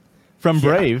 From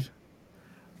Brave.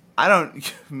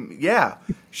 Yeah.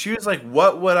 She was like,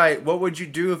 what would you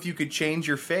do if you could change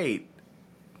your fate?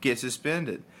 Get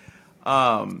suspended.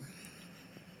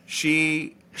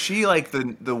 She she like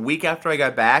the week after I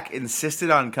got back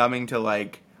insisted on coming to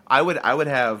like I would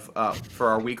have for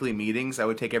our weekly meetings I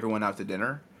would take everyone out to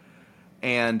dinner,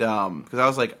 and because I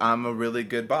was like I'm a really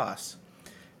good boss,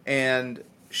 and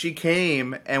she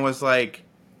came and was like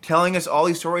telling us all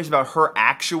these stories about her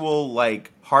actual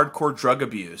like hardcore drug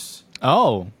abuse.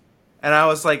 Oh. And I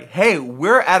was like, hey,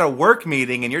 we're at a work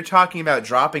meeting and you're talking about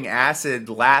dropping acid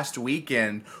last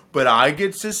weekend, but I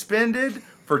get suspended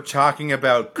for talking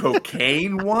about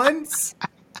cocaine once?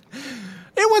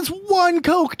 It was one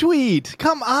Coke tweet.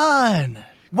 Come on.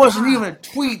 Wasn't even a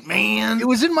tweet, man. It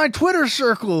was in my Twitter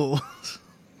circle.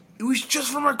 It was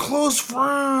just from our close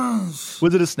friends.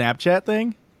 Was it a Snapchat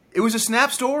thing? It was a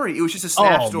Snap story. It was just a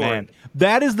Snap story. Man.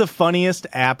 That is the funniest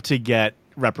app to get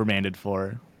reprimanded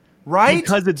for. Right?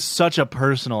 Because it's such a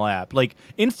personal app. Like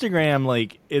Instagram,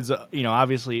 like is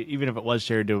obviously even if it was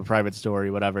shared to a private story,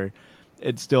 whatever,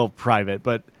 it's still private.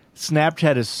 But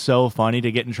Snapchat is so funny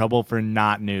to get in trouble for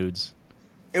not nudes.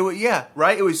 It was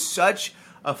right. It was such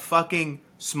a fucking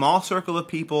small circle of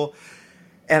people,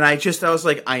 and I was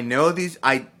like, I know these.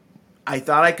 I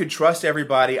thought I could trust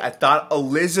everybody. I thought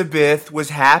Elizabeth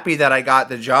was happy that I got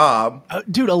the job.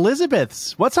 Dude,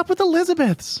 Elizabeths. What's up with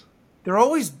Elizabeths? They're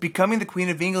always becoming the Queen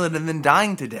of England and then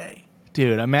dying today.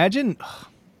 Dude, imagine...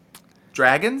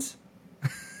 Dragons?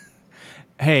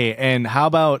 Hey, and how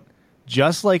about,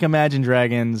 just like Imagine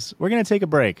Dragons, we're going to take a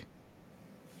break.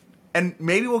 And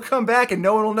maybe we'll come back and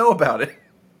no one will know about it.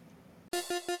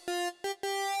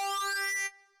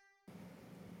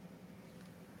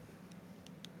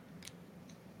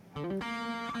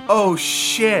 Oh,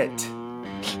 shit.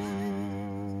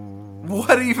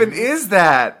 What even is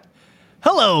that?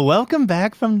 Hello, welcome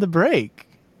back from the break.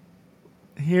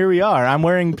 Here we are. I'm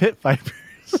wearing pit vipers.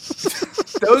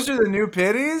 Those are the new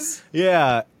pitties?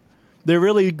 Yeah. They're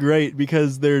really great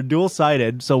because they're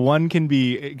dual-sided, so one can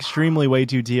be extremely way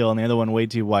too teal and the other one way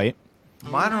too white.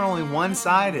 Mine are only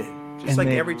one-sided. Just like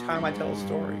every time I tell a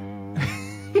story.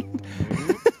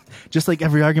 Just like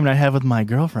every argument I have with my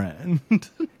girlfriend.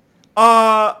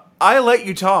 I let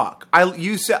you talk.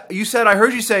 You said I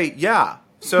heard you say yeah.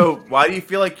 So why do you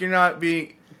feel like you're not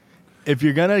being? If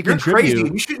you're gonna You're contribute,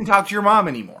 crazy. You shouldn't talk to your mom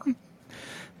anymore.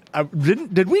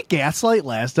 Did we gaslight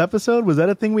last episode? Was that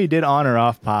a thing we did on or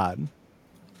off pod? Who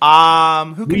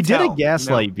can we tell? did a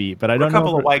gaslight beat, but I don't We're know. A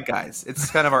couple of white guys. It's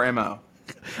kind of our MO.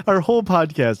 Our whole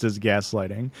podcast is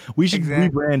gaslighting. We should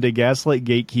rebrand to Gaslight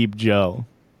Gatekeep Joe.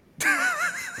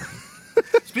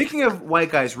 Speaking of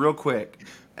white guys, real quick,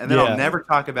 and then I'll never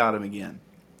talk about him again.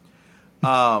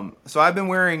 So I've been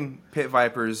wearing Pit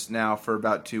Vipers now for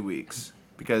about 2 weeks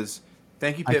because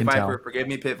thank you, Pit Viper, for giving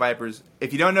me Pit Vipers.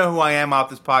 If you don't know who I am off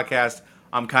this podcast,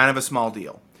 I'm kind of a small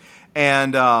deal.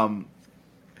 And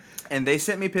they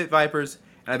sent me Pit Vipers,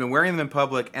 and I've been wearing them in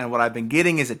public, and what I've been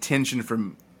getting is attention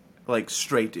from, like,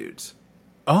 straight dudes.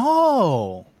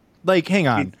 Oh. Like, hang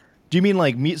on. Do you mean,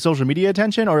 like, social media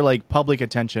attention or, like, public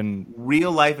attention?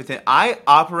 Real life attention.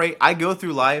 I go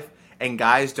through life, and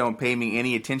guys don't pay me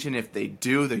any attention. If they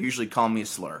do, they're usually calling me a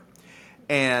slur.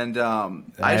 And I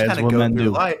just kind of go through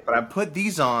life. But I put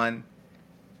these on,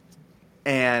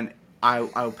 and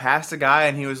I passed a guy,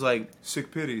 and he was like,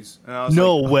 sick pitties. And I was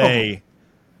no like, way.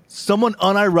 Someone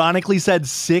unironically said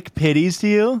sick pitties to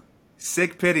you?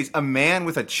 Sick pitties. A man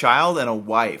with a child and a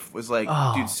wife was like,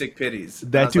 dude, sick pitties.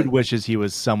 That dude wishes he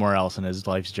was somewhere else in his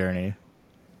life's journey.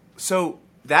 So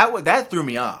that threw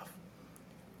me off.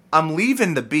 I'm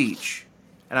leaving the beach,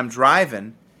 and I'm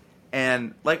driving,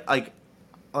 and like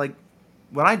when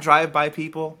I drive by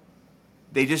people,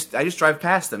 I just drive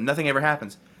past them. Nothing ever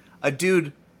happens. A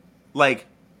dude like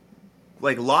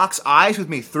locks eyes with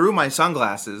me through my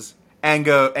sunglasses and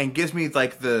gives me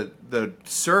like the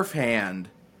surf hand.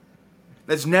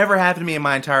 That's never happened to me in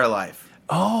my entire life.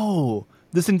 Oh,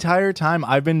 this entire time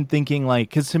I've been thinking like,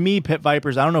 because to me, Pit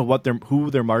Vipers, I don't know who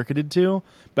they're marketed to,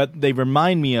 but they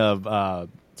remind me of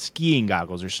skiing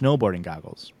goggles or snowboarding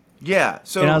goggles. Yeah,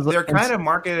 so they're kind of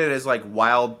marketed as like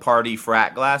wild party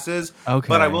frat glasses. Okay,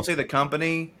 but I will say the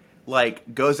company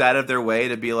like goes out of their way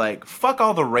to be like, fuck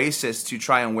all the racists who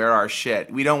try and wear our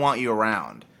shit. We don't want you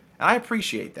around, and I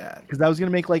appreciate that. Because I was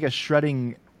gonna make like a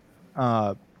shredding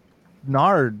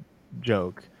nard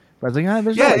joke. But I was like,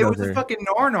 there's it was a fucking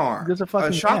nar. There's a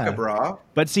fucking shaka bra.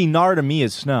 But see, nar to me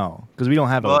is snow because we don't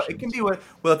have Well, oceans. it can be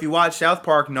if you watch South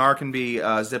Park, nar can be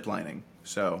ziplining.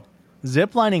 So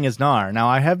ziplining is nar. Now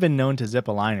I have been known to zip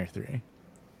a line or three.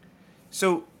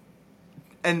 So,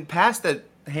 and past that,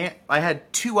 I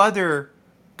had two other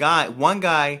guys. One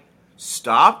guy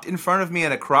stopped in front of me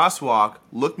at a crosswalk,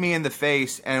 looked me in the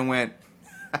face, and went,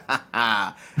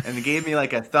 and gave me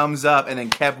like a thumbs up, and then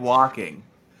kept walking.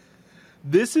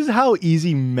 This is how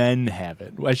easy men have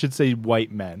it. I should say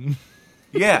white men.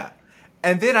 Yeah.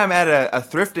 And then I'm at a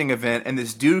thrifting event, and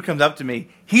this dude comes up to me.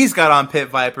 He's got on pit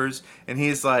vipers, and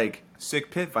he's like, sick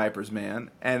pit vipers,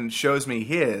 man, and shows me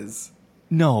his.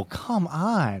 No, come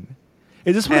on.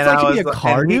 Is this what And it's like I to be was a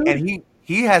car dude? and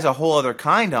he has a whole other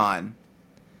kind on.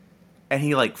 And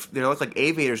he they look like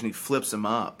aviators, and he flips them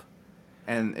up.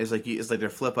 And it's like they're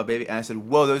flip up aviators. And I said,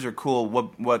 whoa, those are cool.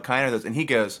 What kind are those? And he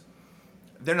goes,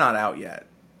 they're not out yet.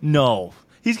 No.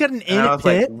 He's got an And I was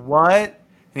pit? like, what?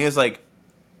 And he was like,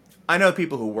 I know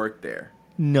people who work there.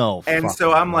 No. And so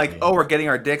fucking I'm like, way. oh, we're getting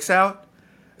our dicks out?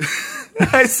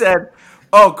 I said,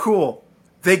 oh, cool.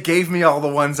 They gave me all the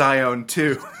ones I own,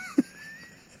 too.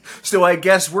 So I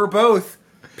guess we're both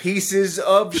pieces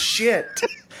of shit.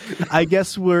 I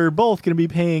guess we're both going to be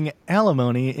paying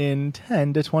alimony in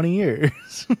 10 to 20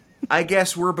 years. I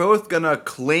guess we're both going to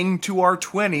cling to our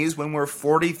 20s when we're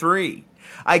 43.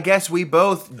 I guess we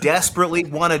both desperately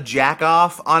want to jack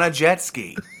off on a jet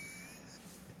ski.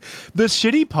 The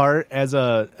shitty part as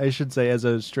a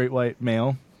straight white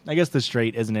male, I guess the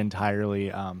straight isn't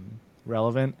entirely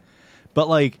relevant, but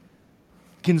like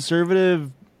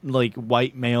conservative like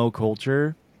white male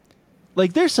culture,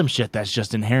 like there's some shit that's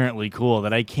just inherently cool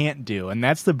that I can't do, and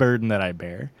that's the burden that I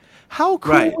bear. How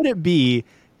cool Right. would it be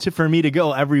for me to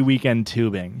go every weekend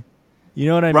tubing? You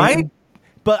know what I mean? Right?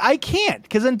 But I can't,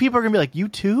 because then people are gonna be like, "You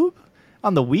tube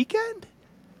on the weekend?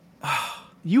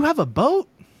 You have a boat?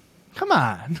 Come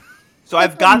on." So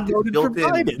I've got this voted for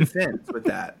built-in Biden. defense with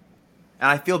that, and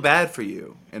I feel bad for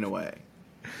you in a way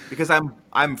because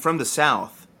I'm from the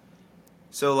South,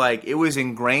 so like it was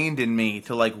ingrained in me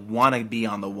to like want to be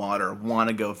on the water, want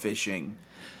to go fishing.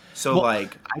 So Well-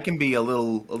 like I can be a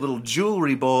little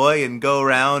jewelry boy and go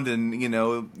around and you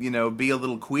know be a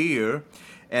little queer,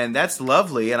 and that's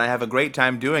lovely, and I have a great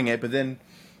time doing it. But then.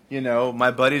 You know,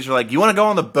 my buddies are like, you want to go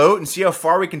on the boat and see how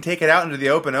far we can take it out into the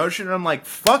open ocean? And I'm like,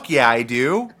 fuck yeah, I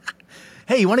do.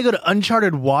 Hey, you want to go to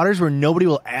uncharted waters where nobody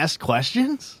will ask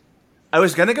questions? I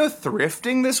was going to go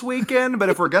thrifting this weekend, but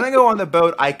if we're going to go on the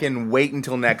boat, I can wait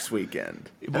until next weekend.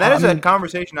 And that is a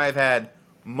conversation I've had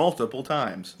multiple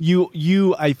times.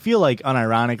 You, I feel like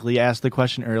unironically asked the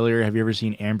question earlier, have you ever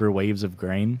seen Amber Waves of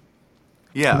Grain?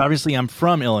 Yeah. And obviously, I'm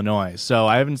from Illinois, so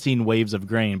I haven't seen waves of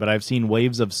grain, but I've seen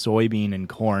waves of soybean and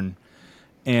corn.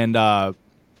 And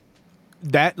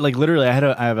that, like, literally, I had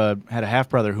a half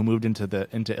brother who moved into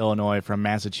Illinois from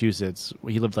Massachusetts.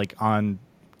 He lived like on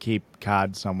Cape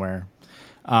Cod somewhere,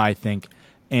 I think.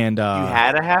 And You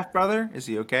had a half brother? Is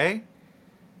he okay?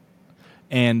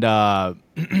 and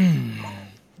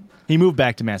he moved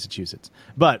back to Massachusetts,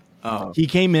 but he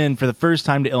came in for the first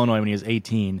time to Illinois when he was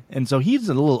 18, and so he's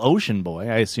a little ocean boy.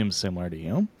 I assume similar to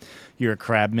you. You're a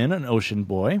crabman, an ocean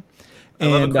boy. I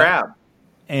love a crab.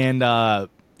 And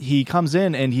he comes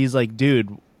in and he's like,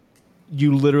 dude,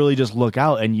 you literally just look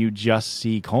out and you just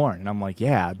see corn. And I'm like,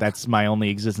 yeah, that's my only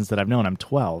existence that I've known. I'm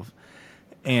 12.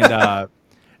 And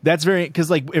that's very, because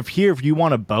like if you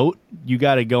want a boat, you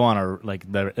got to go on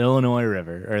the Illinois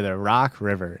River or the Rock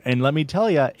River. And let me tell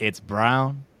you, it's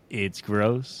brown, it's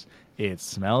gross, it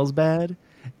smells bad.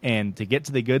 And to get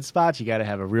to the good spots, you got to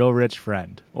have a real rich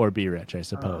friend or be rich, I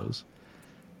suppose.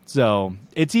 So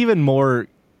it's even more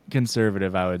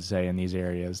conservative, I would say, in these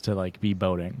areas to like be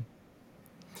boating.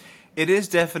 It is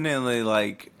definitely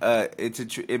like I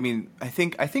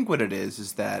think what it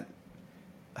is that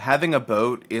having a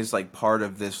boat is like part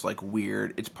of this like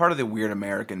weird. It's part of the weird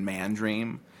American man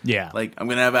dream. Yeah, Like I'm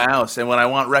gonna have a house, and when I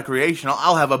want recreation,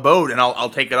 I'll have a boat, and I'll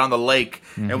take it on the lake,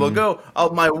 and we'll go.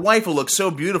 My wife will look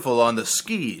so beautiful on the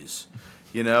skis,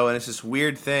 you know. And it's this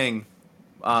weird thing,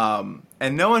 and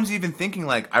no one's even thinking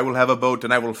like I will have a boat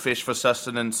and I will fish for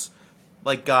sustenance,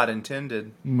 like God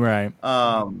intended. right.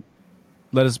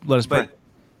 Let us pray. But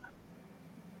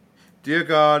dear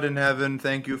God in heaven,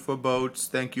 thank you for boats,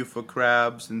 thank you for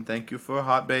crabs, and thank you for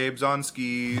hot babes on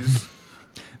skis.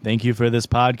 Thank you for this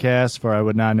podcast, for I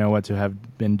would not know what to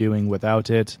have been doing without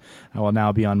it. I will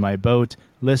now be on my boat,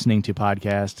 listening to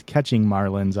podcast, catching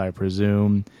marlins, I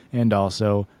presume, and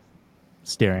also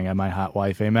staring at my hot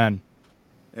wife. Amen.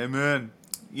 Amen.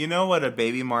 You know what a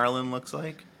baby marlin looks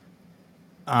like?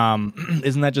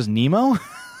 Isn't that just Nemo?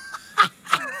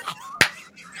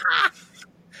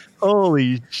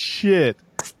 Holy shit.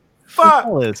 Fuck!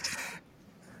 Smallest.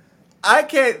 I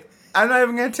can't. I'm not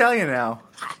even gonna tell you now.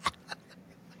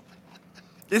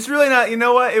 It's really not. You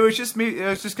know what? It was just me. I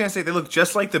was just gonna say they look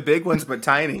just like the big ones, but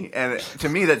tiny. And to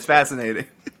me, that's fascinating.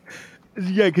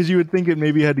 Yeah, because you would think it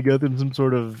maybe had to go through some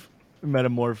sort of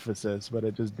metamorphosis, but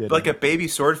it just didn't. Like a baby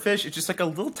swordfish. It's just like a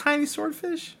little tiny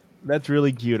swordfish. That's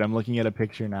really cute. I'm looking at a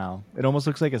picture now. It almost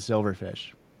looks like a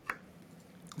silverfish.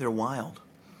 They're wild.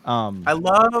 I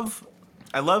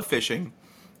love fishing.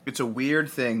 It's a weird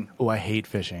thing. Oh, I hate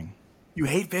fishing. You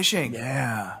hate fishing?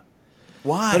 Yeah.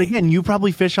 Why? But again, you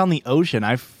probably fish on the ocean.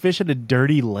 I fish at a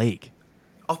dirty lake.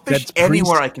 I'll fish That's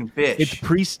anywhere I can fish. It's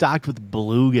pre-stocked with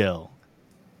bluegill.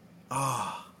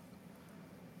 I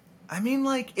mean,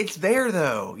 like, it's there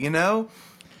though, you know?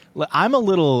 I'm a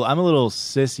little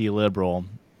sissy liberal,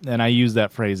 and I use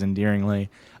that phrase endearingly.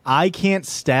 I can't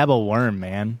stab a worm,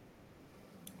 man.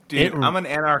 Dude, I'm an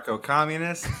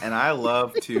anarcho-communist, and I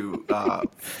love to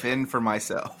fend for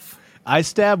myself. I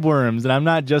stab worms, and I'm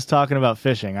not just talking about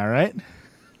fishing, all right?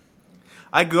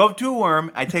 I go up to a worm,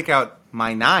 I take out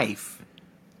my knife,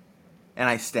 and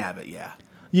I stab it, yeah.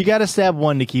 You got to stab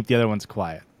one to keep the other ones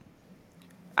quiet.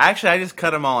 Actually, I just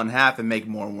cut them all in half and make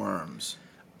more worms.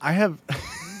 I have...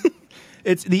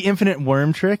 It's the infinite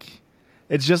worm trick.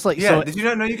 It's just like... Yeah, so did you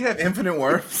not know you could have infinite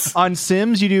worms? on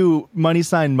Sims, you do money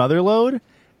sign motherload.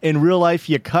 In real life,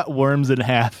 you cut worms in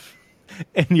half,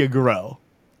 and you grow.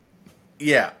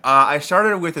 Yeah, I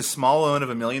started with a small loan of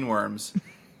 1 million worms,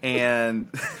 and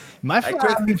I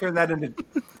quickly turned that into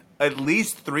at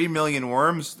least 3 million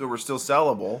worms that were still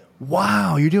sellable.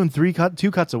 Wow, you're doing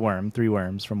two cuts of worm, 3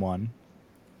 worms from one.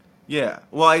 Yeah.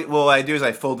 Well, what I do is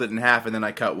I fold it in half and then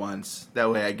I cut once. That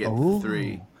way I get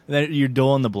 3. And then you're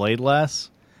dulling the blade less.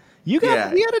 You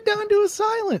got it down to a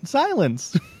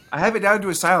silence. I have it down to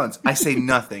a silence. I say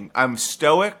nothing. I'm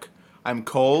stoic. I'm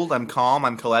cold. I'm calm.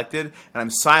 I'm collected, and I'm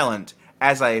silent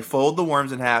as I fold the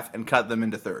worms in half and cut them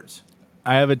into thirds.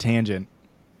 I have a tangent.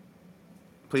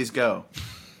 Please go.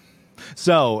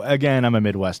 So again, I'm a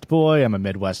Midwest boy. I'm a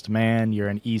Midwest man. You're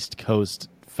an East Coast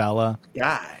fella.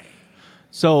 Guy.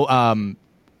 So, a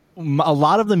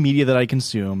lot of the media that I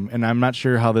consume, and I'm not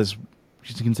sure how this,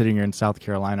 considering you're in South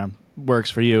Carolina, works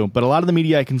for you, but a lot of the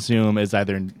media I consume is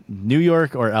either New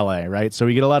York or LA, right? So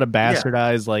we get a lot of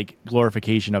bastardized, like,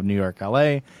 glorification of New York,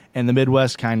 LA, and the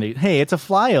Midwest kind of, hey, it's a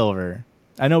flyover.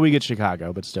 I know we get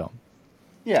Chicago, but still.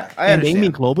 Yeah, I and understand. Amy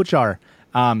Klobuchar.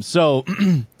 So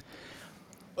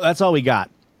that's all we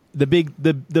got. The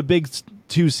big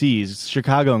 2 C's,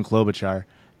 Chicago and Klobuchar.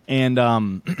 And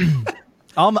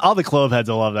all the Clove heads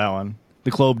will love that one.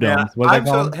 The Clove Domes. Yeah, What is that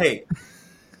called? Hey,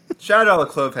 shout out to all the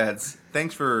Clove heads.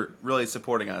 Thanks for really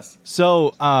supporting us.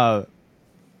 So, I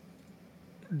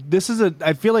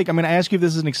feel like I'm going to ask you if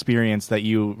this is an experience that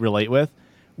you relate with.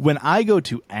 When I go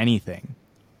to anything,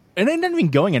 and I'm not even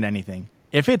going at anything,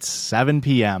 if it's 7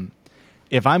 p.m.,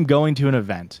 if I'm going to an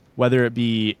event, whether it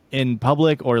be in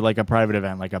public or like a private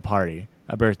event, like a party,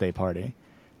 a birthday party,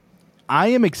 I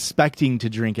am expecting to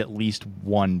drink at least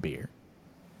 1 beer.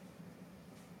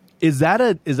 Is that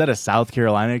a South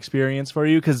Carolina experience for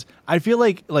you? Because I feel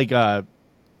like a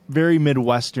very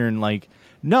Midwestern, like,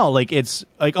 no, like it's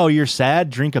like, oh, you're sad,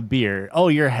 drink a beer. Oh,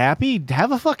 you're happy,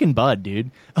 have a fucking bud,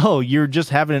 dude. Oh, you're just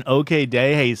having an okay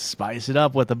day. Hey, spice it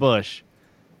up with a bush.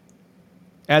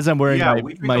 As I'm wearing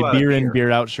my beer in, beer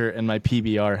out shirt and my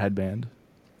PBR headband.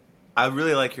 I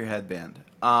really like your headband.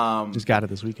 Just got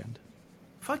it this weekend.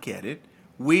 Fuck yeah, dude.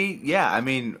 I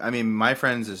mean, my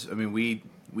friends we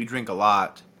drink a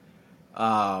lot.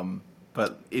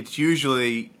 But it's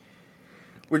usually,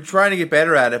 we're trying to get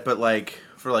better at it, but like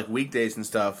for like weekdays and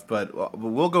stuff, but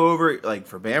we'll go over like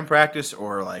for band practice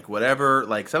or like whatever.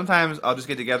 Like sometimes I'll just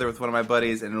get together with one of my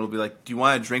buddies and it'll be like, do you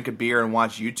want to drink a beer and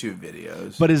watch YouTube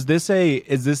videos? But is this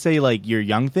a like your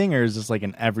young thing, or is this like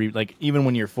like even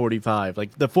when you're 45,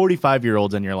 like the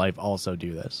 45-year-olds in your life also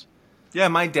do this? Yeah.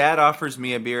 My dad offers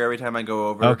me a beer every time I go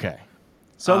over. Okay.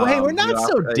 So hey, we're not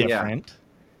so different.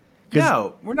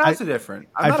 No, we're not so different.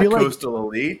 I'm not a coastal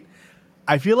elite.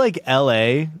 I feel like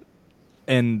LA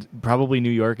and probably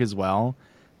New York as well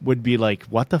would be like,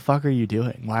 what the fuck are you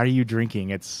doing? Why are you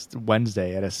drinking? It's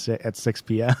Wednesday at 6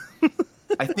 p.m.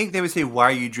 I think they would say, why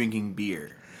are you drinking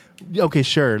beer? Okay,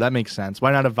 sure. That makes sense.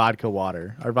 Why not a vodka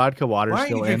water? Are vodka water still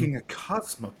in? Why are you drinking a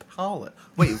Cosmopolitan?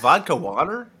 Wait, vodka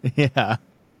water? Yeah.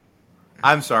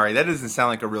 I'm sorry. That doesn't sound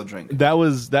like a real drink. That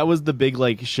was the big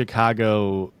like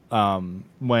Chicago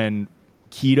when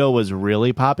keto was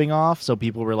really popping off. So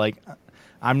people were like,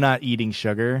 I'm not eating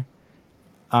sugar.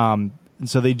 And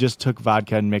so they just took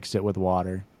vodka and mixed it with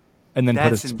water and then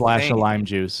put a splash of lime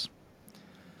juice.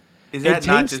 Is that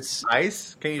not just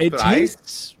ice? Can you put ice? It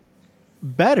tastes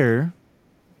better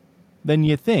than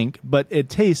you think, but it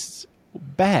tastes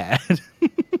bad.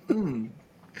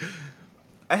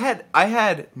 I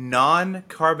had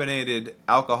non-carbonated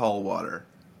alcohol water.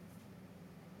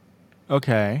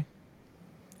 Okay.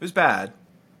 It was bad.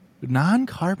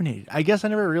 Non-carbonated. I guess I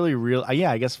never really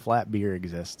I guess flat beer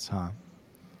exists, huh?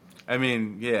 I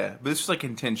mean, yeah, but it's just like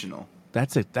intentional.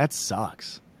 That's it. That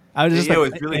sucks. I was just Yeah, it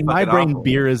like, was really in my fucking brain, awful.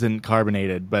 beer isn't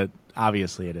carbonated, but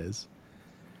obviously it is.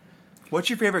 What's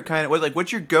your favorite kind of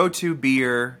what's your go-to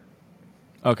beer?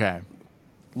 Okay,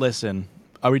 listen,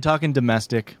 are we talking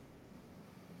domestic?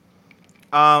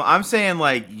 I'm saying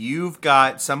like you've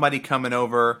got somebody coming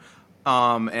over,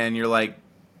 and you're like,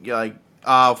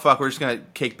 oh fuck, we're just gonna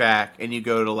kick back, and you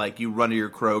go to like you run to your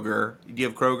Kroger. Do you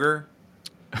have Kroger?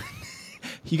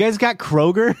 You guys got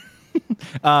Kroger?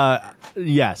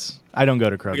 Yes. I don't go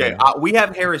to Kroger. Okay, we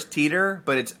have Harris Teeter,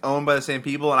 but it's owned by the same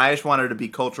people, and I just wanted to be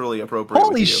culturally appropriate.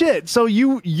 Holy with you. shit! So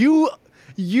you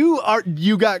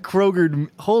got Kroger?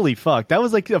 Holy fuck! That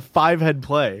was like a 5-head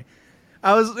play.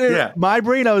 I was my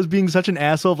brain. I was being such an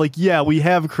asshole. Like, yeah, we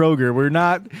have Kroger.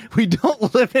 We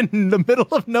don't live in the middle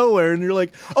of nowhere. And you're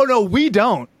like, oh no, we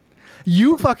don't.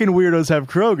 You fucking weirdos have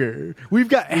Kroger. We've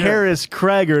got Harris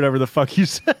Craig or whatever the fuck you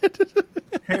said.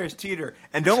 Harris Teeter,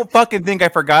 and don't fucking think I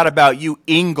forgot about you,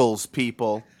 Ingalls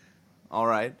people. All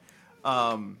right,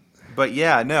 but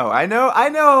yeah, no, I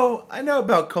know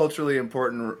about culturally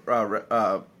important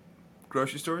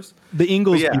grocery stores. The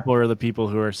Ingalls Yeah. people are the people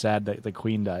who are sad that the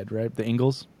Queen died, right? The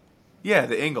Ingalls. Yeah,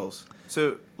 the Ingalls.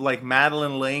 So like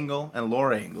Madeline L'Engle and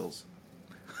Laura Ingalls.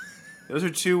 Those are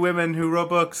two women who wrote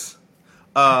books,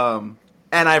 and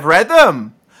I've read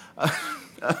them.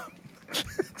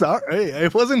 Sorry, I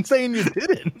wasn't saying you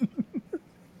didn't.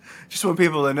 Just want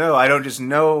people to know, I don't just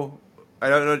know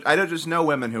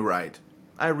women who write.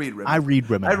 I read women. I read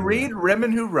women. I read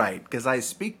women who write because I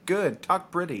speak good, talk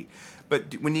pretty.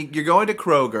 But when you're going to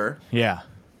Kroger, Yeah.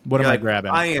 What am you're I like, grabbing?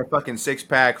 I need a fucking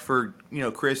 6-pack for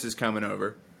Chris is coming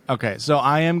over. Okay, so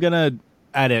I am gonna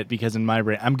edit because in my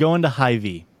brain I'm going to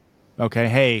Hy-Vee. Okay,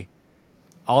 hey,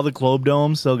 all the Globe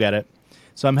Domes still get it.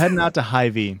 So I'm heading out to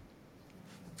Hy-Vee.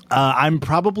 I'm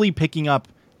probably picking up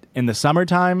in the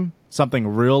summertime something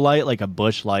real light, like a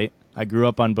Busch Light. I grew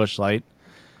up on Busch Light,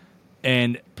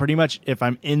 and pretty much if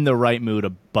I'm in the right mood, a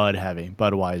Bud Heavy,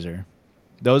 Budweiser.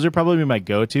 Those are probably my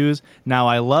go-tos. Now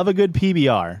I love a good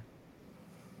PBR.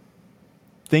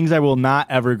 Things I will not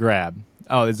ever grab.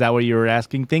 Oh, is that what you were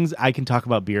asking? Things I can talk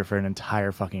about beer for an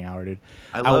entire fucking hour, dude.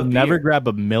 I will love never beer. grab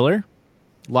a Miller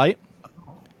Light.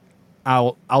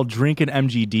 I'll drink an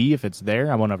MGD if it's there.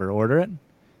 I won't ever order it.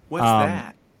 What's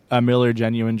that? A Miller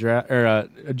Genuine Draft, or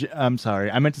I'm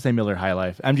sorry, I meant to say Miller High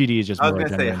Life. MGD is just I was Miller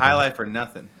going to say Genuine High Draft. Life or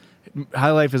nothing.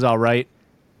 High Life is all right.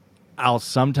 I'll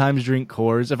sometimes drink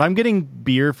Coors. If I'm getting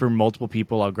beer for multiple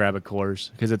people, I'll grab a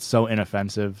Coors because it's so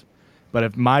inoffensive. But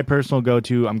if my personal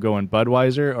go-to, I'm going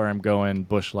Budweiser or I'm going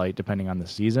Busch Light, depending on the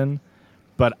season.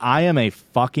 But I am a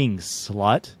fucking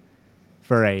slut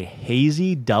for a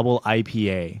hazy double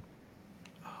IPA.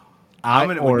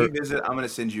 When you visit, I'm going to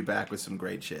send you back with some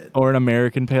great shit. Or an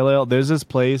American Pale Ale. There's this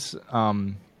place.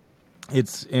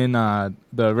 It's in the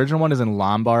original one is in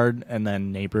Lombard and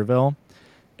then Naperville,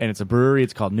 and it's a brewery.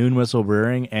 It's called Noon Whistle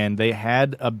Brewing, and they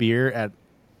had a beer at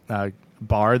a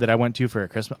bar that I went to for a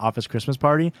office Christmas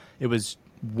party. It was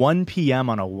 1 p.m.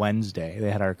 on a Wednesday.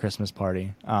 They had our Christmas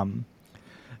party,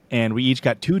 and we each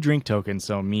got 2 drink tokens.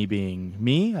 So me being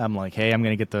me, I'm like, hey, I'm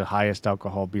gonna get the highest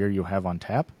alcohol beer you have on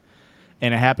tap.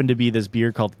 And it happened to be this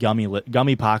beer called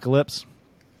Gummy Apocalypse,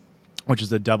 which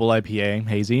is a double IPA,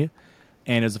 hazy.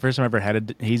 And it was the first time I ever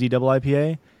had a hazy double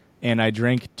IPA. And I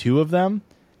drank 2 of them,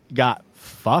 got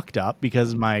fucked up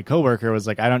because my coworker was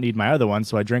like, I don't need my other one.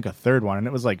 So I drank a third one, and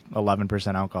it was like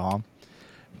 11% alcohol.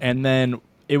 And then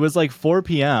it was like 4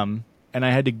 p.m., and I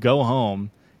had to go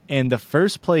home. And the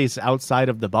first place outside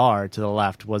of the bar to the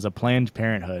left was a Planned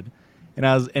Parenthood.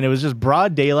 And it was just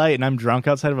broad daylight, and I'm drunk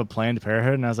outside of a Planned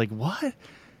Parenthood, and I was like, "What?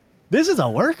 This is a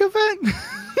work event?"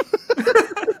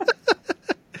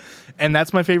 And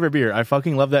that's my favorite beer. I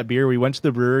fucking love that beer. We went to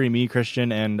the brewery, me,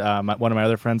 Christian, and one of my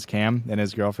other friends, Cam, and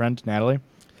his girlfriend, Natalie.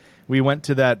 We went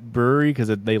to that brewery because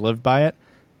they lived by it,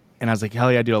 and I was like,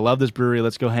 "Hell yeah, dude! I love this brewery.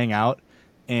 Let's go hang out."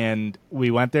 And we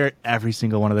went there. Every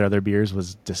single one of their other beers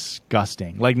was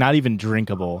disgusting, like not even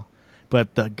drinkable.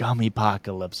 But the Gummy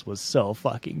Apocalypse was so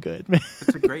fucking good, man.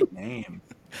 It's a great name.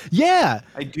 Yeah.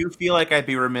 I do feel like I'd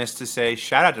be remiss to say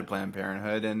shout out to Planned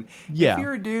Parenthood. And Yeah. if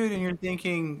you're a dude and you're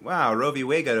thinking, wow, Roe v.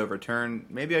 Wade got overturned,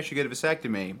 maybe I should get a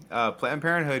vasectomy. Planned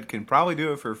Parenthood can probably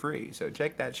do it for free. So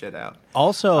check that shit out.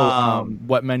 Also,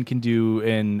 what men can do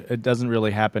it doesn't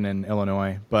really happen in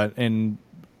Illinois, but in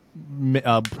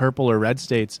purple or red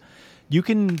states, you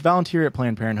can volunteer at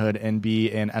Planned Parenthood and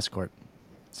be an escort.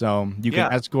 So you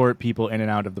can escort people in and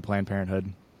out of the Planned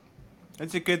Parenthood.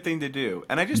 It's a good thing to do.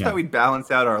 And I just thought we'd balance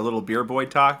out our little beer boy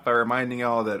talk by reminding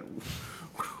y'all that,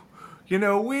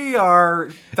 We are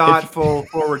thoughtful,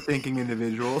 forward-thinking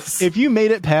individuals. If you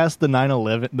made it past the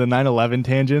 9/11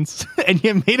 tangents, and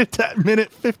you made it to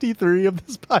minute 53 of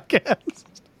this podcast,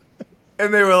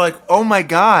 And they were like, oh my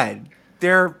God,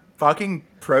 they're fucking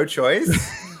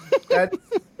pro-choice? That's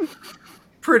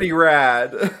pretty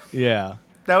rad. yeah,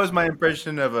 That was my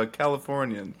impression of a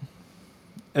Californian.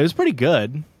 it was pretty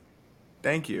good.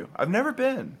 Thank you. I've never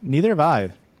been. Neither have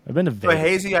I. I've been to To a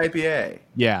Vegas. hazy IPA.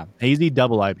 Yeah, hazy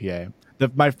double IPA.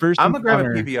 My first. I'm gonna grab a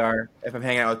encounter- PBR if I'm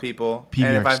hanging out with people. PBR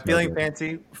and if I'm so feeling good.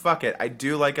 fancy, fuck it. I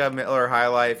do like a Miller High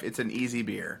Life. It's an easy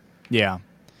beer. Yeah.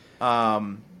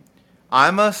 I'm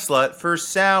a slut for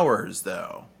sours,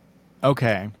 though.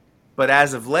 Okay. But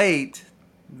as of late,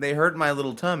 they hurt my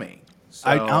little tummy.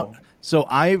 So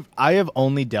I have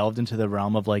only delved into the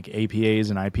realm of like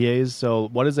APAs and IPAs. So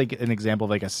what is like an example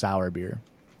of like a sour beer?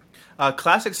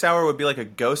 classic sour would be like a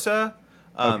Gosa,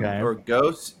 Okay. or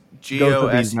Gose, Go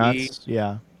for these Gose. nuts.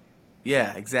 Yeah.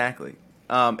 Yeah, exactly.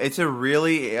 It's a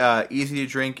really easy to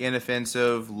drink,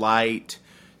 inoffensive, light,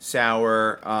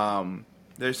 sour.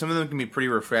 There's some of them can be pretty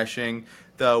refreshing.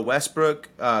 The Westbrook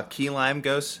Key Lime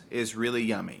Gose is really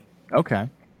yummy. Okay.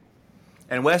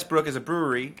 And Westbrook is a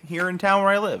brewery here in town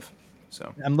where I live.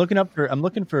 So I'm looking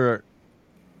for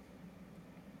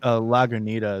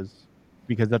Lagunitas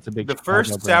because that's a big. the Chicago first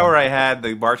brand. sour I had,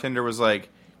 the bartender was like,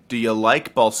 "Do you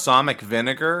like balsamic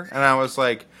vinegar?" And I was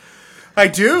like, "I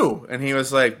do." And he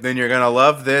was like, "Then you're gonna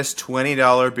love this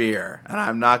 $20 beer." And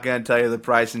I'm not gonna tell you the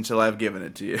price until I've given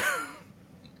it to you.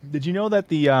 Did you know that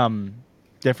the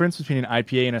difference between an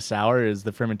IPA and a sour is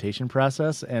the fermentation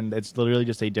process, and it's literally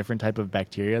just a different type of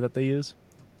bacteria that they use?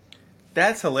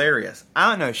 That's hilarious. I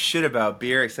don't know shit about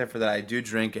beer except for that I do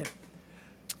drink it.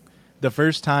 The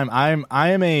first time I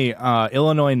am a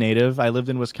Illinois native. I lived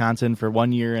in Wisconsin for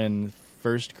 1 year in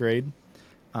first grade,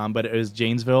 but it was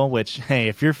Janesville. Which, hey,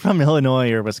 if you're from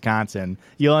Illinois or Wisconsin,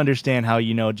 you'll understand how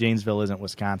Janesville isn't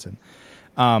Wisconsin.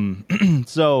 But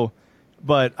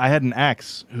I had an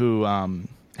ex who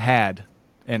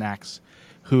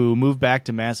moved back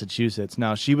to Massachusetts.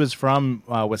 Now she was from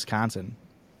Wisconsin,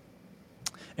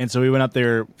 and so we went up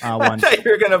there I once. thought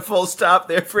you were gonna full stop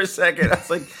there for a second. I was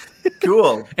like,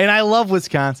 cool. And I love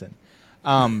Wisconsin.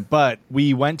 But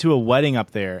we went to a wedding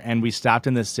up there, and we stopped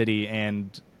in this city,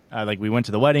 and we went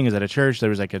to the wedding. It was at a church. There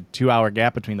was like a 2-hour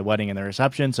gap between the wedding and the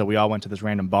reception, so we all went to this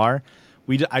random bar.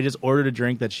 I just ordered a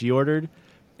drink that she ordered,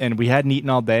 and we hadn't eaten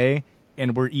all day,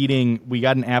 and we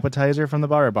got an appetizer from the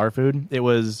bar, or bar food. It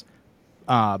was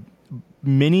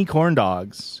mini corn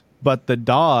dogs, but the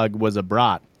dog was a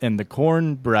brat, and the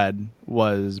cornbread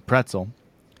was pretzel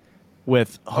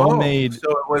with homemade.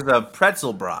 So it was a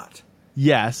pretzel brat.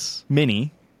 Yes,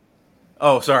 mini.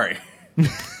 Oh, sorry.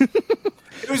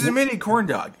 It was a mini corn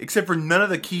dog, except for none of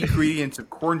the key ingredients of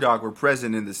corn dog were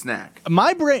present in the snack.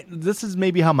 My brain, this is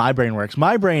maybe how my brain works.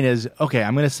 My brain is, okay,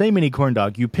 I'm going to say mini corn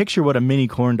dog. You picture what a mini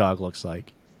corn dog looks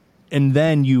like. And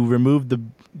then you remove the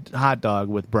hot dog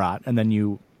with brat, and then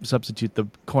you substitute the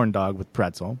corn dog with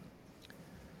pretzel.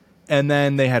 And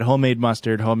then they had homemade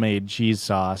mustard, homemade cheese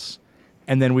sauce.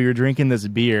 And then we were drinking this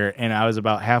beer, and I was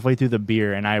about halfway through the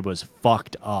beer, and I was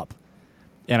fucked up.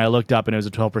 And I looked up, and it was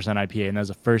a 12% IPA, and that was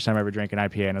the first time I ever drank an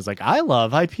IPA. And I was like, I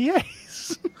love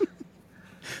IPAs.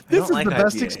 This is like the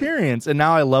best IPA. experience. And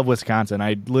now I love Wisconsin.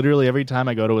 I literally, every time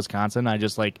I go to Wisconsin, I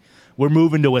just we're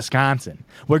moving to Wisconsin.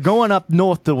 We're going up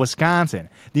north to Wisconsin.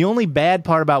 The only bad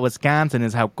part about Wisconsin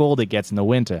is how cold it gets in the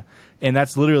winter. And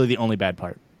that's literally the only bad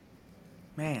part.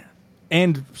 Man.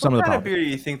 And some What of the kind of problems. beer do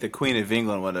you think the Queen of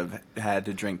England would have had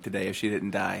to drink today if she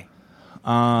didn't die?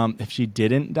 If she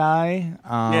didn't die,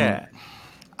 Yeah.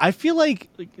 I feel like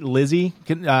Lizzie.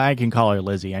 I can call her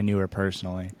Lizzie. I knew her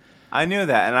personally. I knew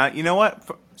that. And you know what?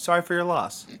 Sorry for your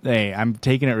loss. Hey, I'm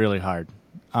taking it really hard.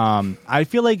 I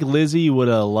feel like Lizzie would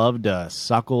have loved to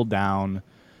suckle down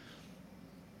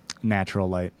Natural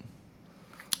Light.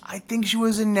 I think she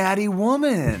was a natty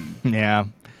woman. Yeah,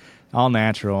 all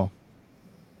natural.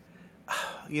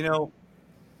 I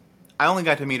only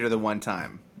got to meet her the one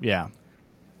time. Yeah.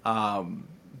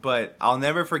 But I'll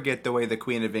never forget the way the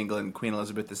Queen of England, Queen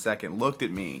Elizabeth II, looked at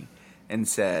me and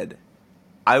said,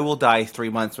 "I will die 3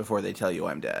 months before they tell you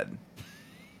I'm dead."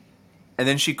 And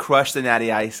then she crushed the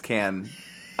natty ice can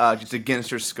just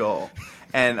against her skull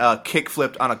and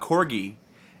kick-flipped on a corgi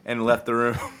and left the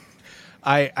room.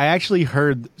 I actually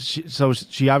heard.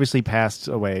 She obviously passed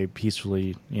away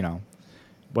peacefully.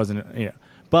 Wasn't.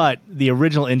 But the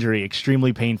original injury,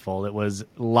 extremely painful. It was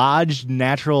lodged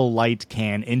Natural Light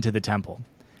can into the temple.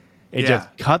 It Yeah.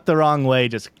 just cut the wrong way,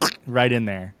 just right in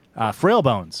there. Frail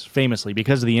bones, famously,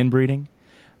 because of the inbreeding.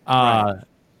 Right.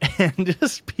 and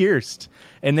just pierced.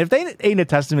 And if they ain't a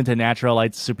testament to Natural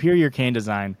Light's superior can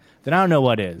design, then I don't know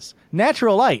what is.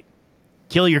 Natural Light,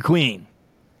 kill your queen.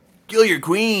 Kill your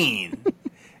queen.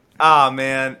 Oh,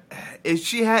 man. If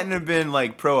she hadn't have been,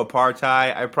 like,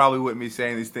 pro-apartheid, I probably wouldn't be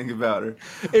saying these things about her.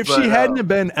 If she hadn't have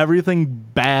been everything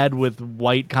bad with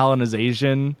white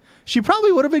colonization, she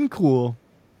probably would have been cool.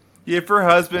 If her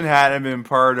husband hadn't been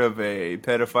part of a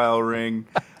pedophile ring,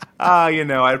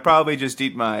 I'd probably just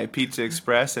eat my Pizza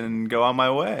Express and go on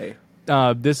my way.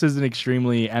 This is an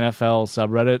extremely NFL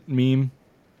subreddit meme.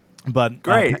 But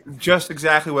great. Just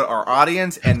exactly what our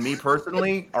audience and me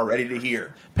personally are ready to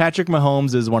hear. Patrick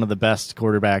Mahomes is one of the best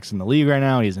quarterbacks in the league right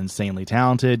now. He's insanely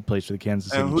talented. Plays for the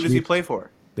Kansas City Chiefs. And who does he play for?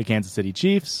 The Kansas City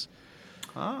Chiefs.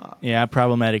 Yeah,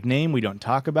 problematic name. We don't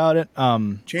talk about it.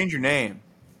 Change your name.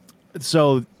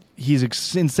 So he's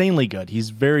insanely good.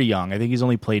 He's very young. I think he's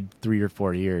only played 3 or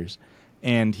 4 years.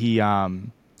 And he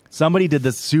somebody did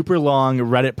this super long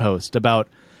Reddit post about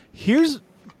here's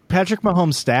Patrick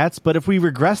Mahomes' stats, but if we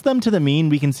regress them to the mean,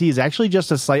 we can see he's actually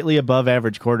just a slightly above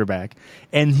average quarterback.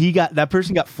 And that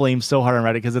person got flamed so hard on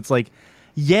Reddit because it's like,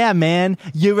 yeah, man,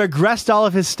 you regressed all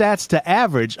of his stats to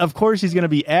average. Of course he's going to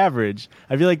be average.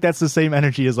 I feel like that's the same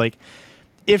energy as like,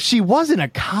 if she wasn't a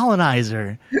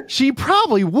colonizer, she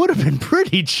probably would have been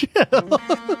pretty chill.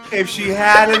 If she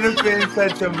hadn't have been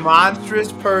such a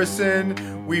monstrous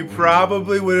person, we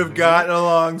probably would have gotten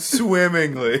along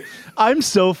swimmingly. I'm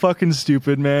so fucking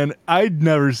stupid, man. I'd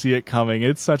never see it coming.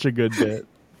 It's such a good bit.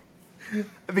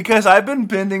 Because I've been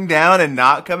bending down and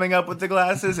not coming up with the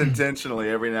glasses intentionally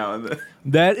every now and then.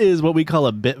 That is what we call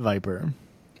a bit viper.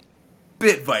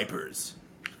 Bit vipers.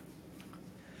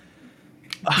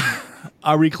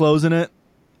 Are we closing it?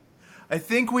 I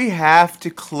think we have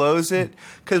to close it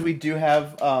because we do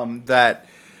have that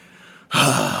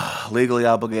legally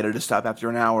obligated to stop after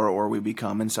an hour or we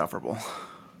become insufferable.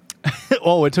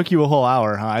 Oh, it took you a whole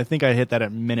hour, huh? I think I hit that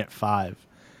at minute 5.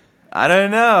 I don't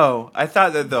know. I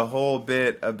thought that the whole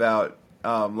bit about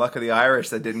Luck of the Irish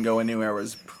that didn't go anywhere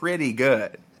was pretty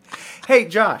good. Hey,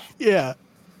 Josh. Yeah.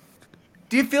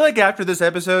 Do you feel like after this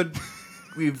episode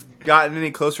we've gotten any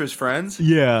closer as friends?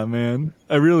 Yeah, man.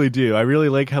 I really do. I really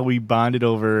like how we bonded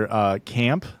over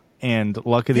camp and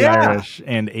Luck of the Irish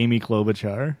and Amy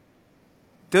Klobuchar.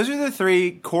 Those are the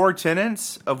 3 core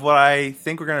tenets of what I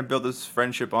think we're going to build this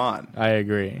friendship on. I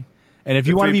agree. And if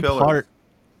you want to be part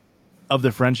of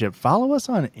the friendship, follow us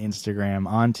on Instagram,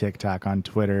 on TikTok, on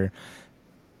Twitter.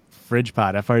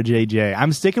 FridgePod, FRJJ.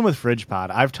 I'm sticking with FridgePod.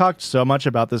 I've talked so much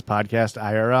about this podcast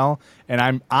IRL, and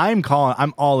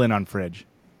I'm all in on Fridge.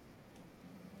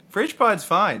 FridgePod's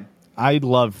fine. I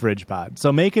love FridgePod.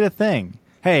 So make it a thing.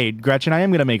 Hey, Gretchen, I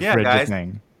am going to make Fridge guys, a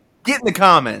thing. Get in the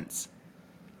comments.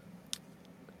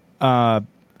 Bye.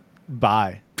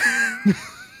 Bye,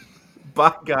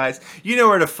 guys. You know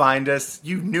where to find us.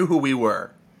 You knew who we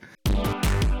were.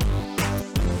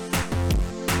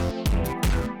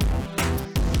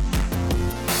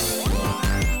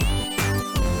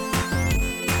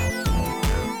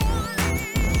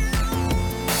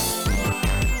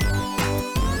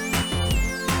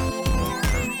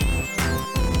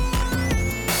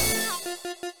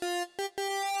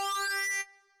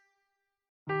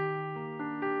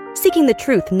 Seeking the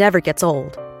truth never gets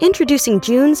old. Introducing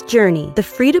June's Journey, the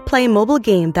free-to-play mobile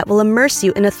game that will immerse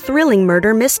you in a thrilling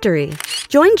murder mystery.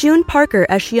 Join June Parker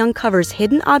as she uncovers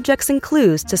hidden objects and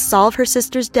clues to solve her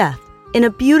sister's death in a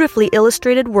beautifully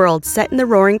illustrated world set in the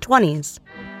Roaring '20s.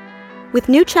 With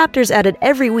new chapters added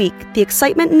every week, the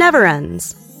excitement never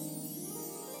ends.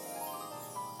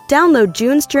 Download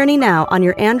June's Journey now on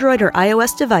your Android or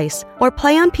iOS device or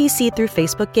play on PC through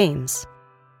Facebook Games.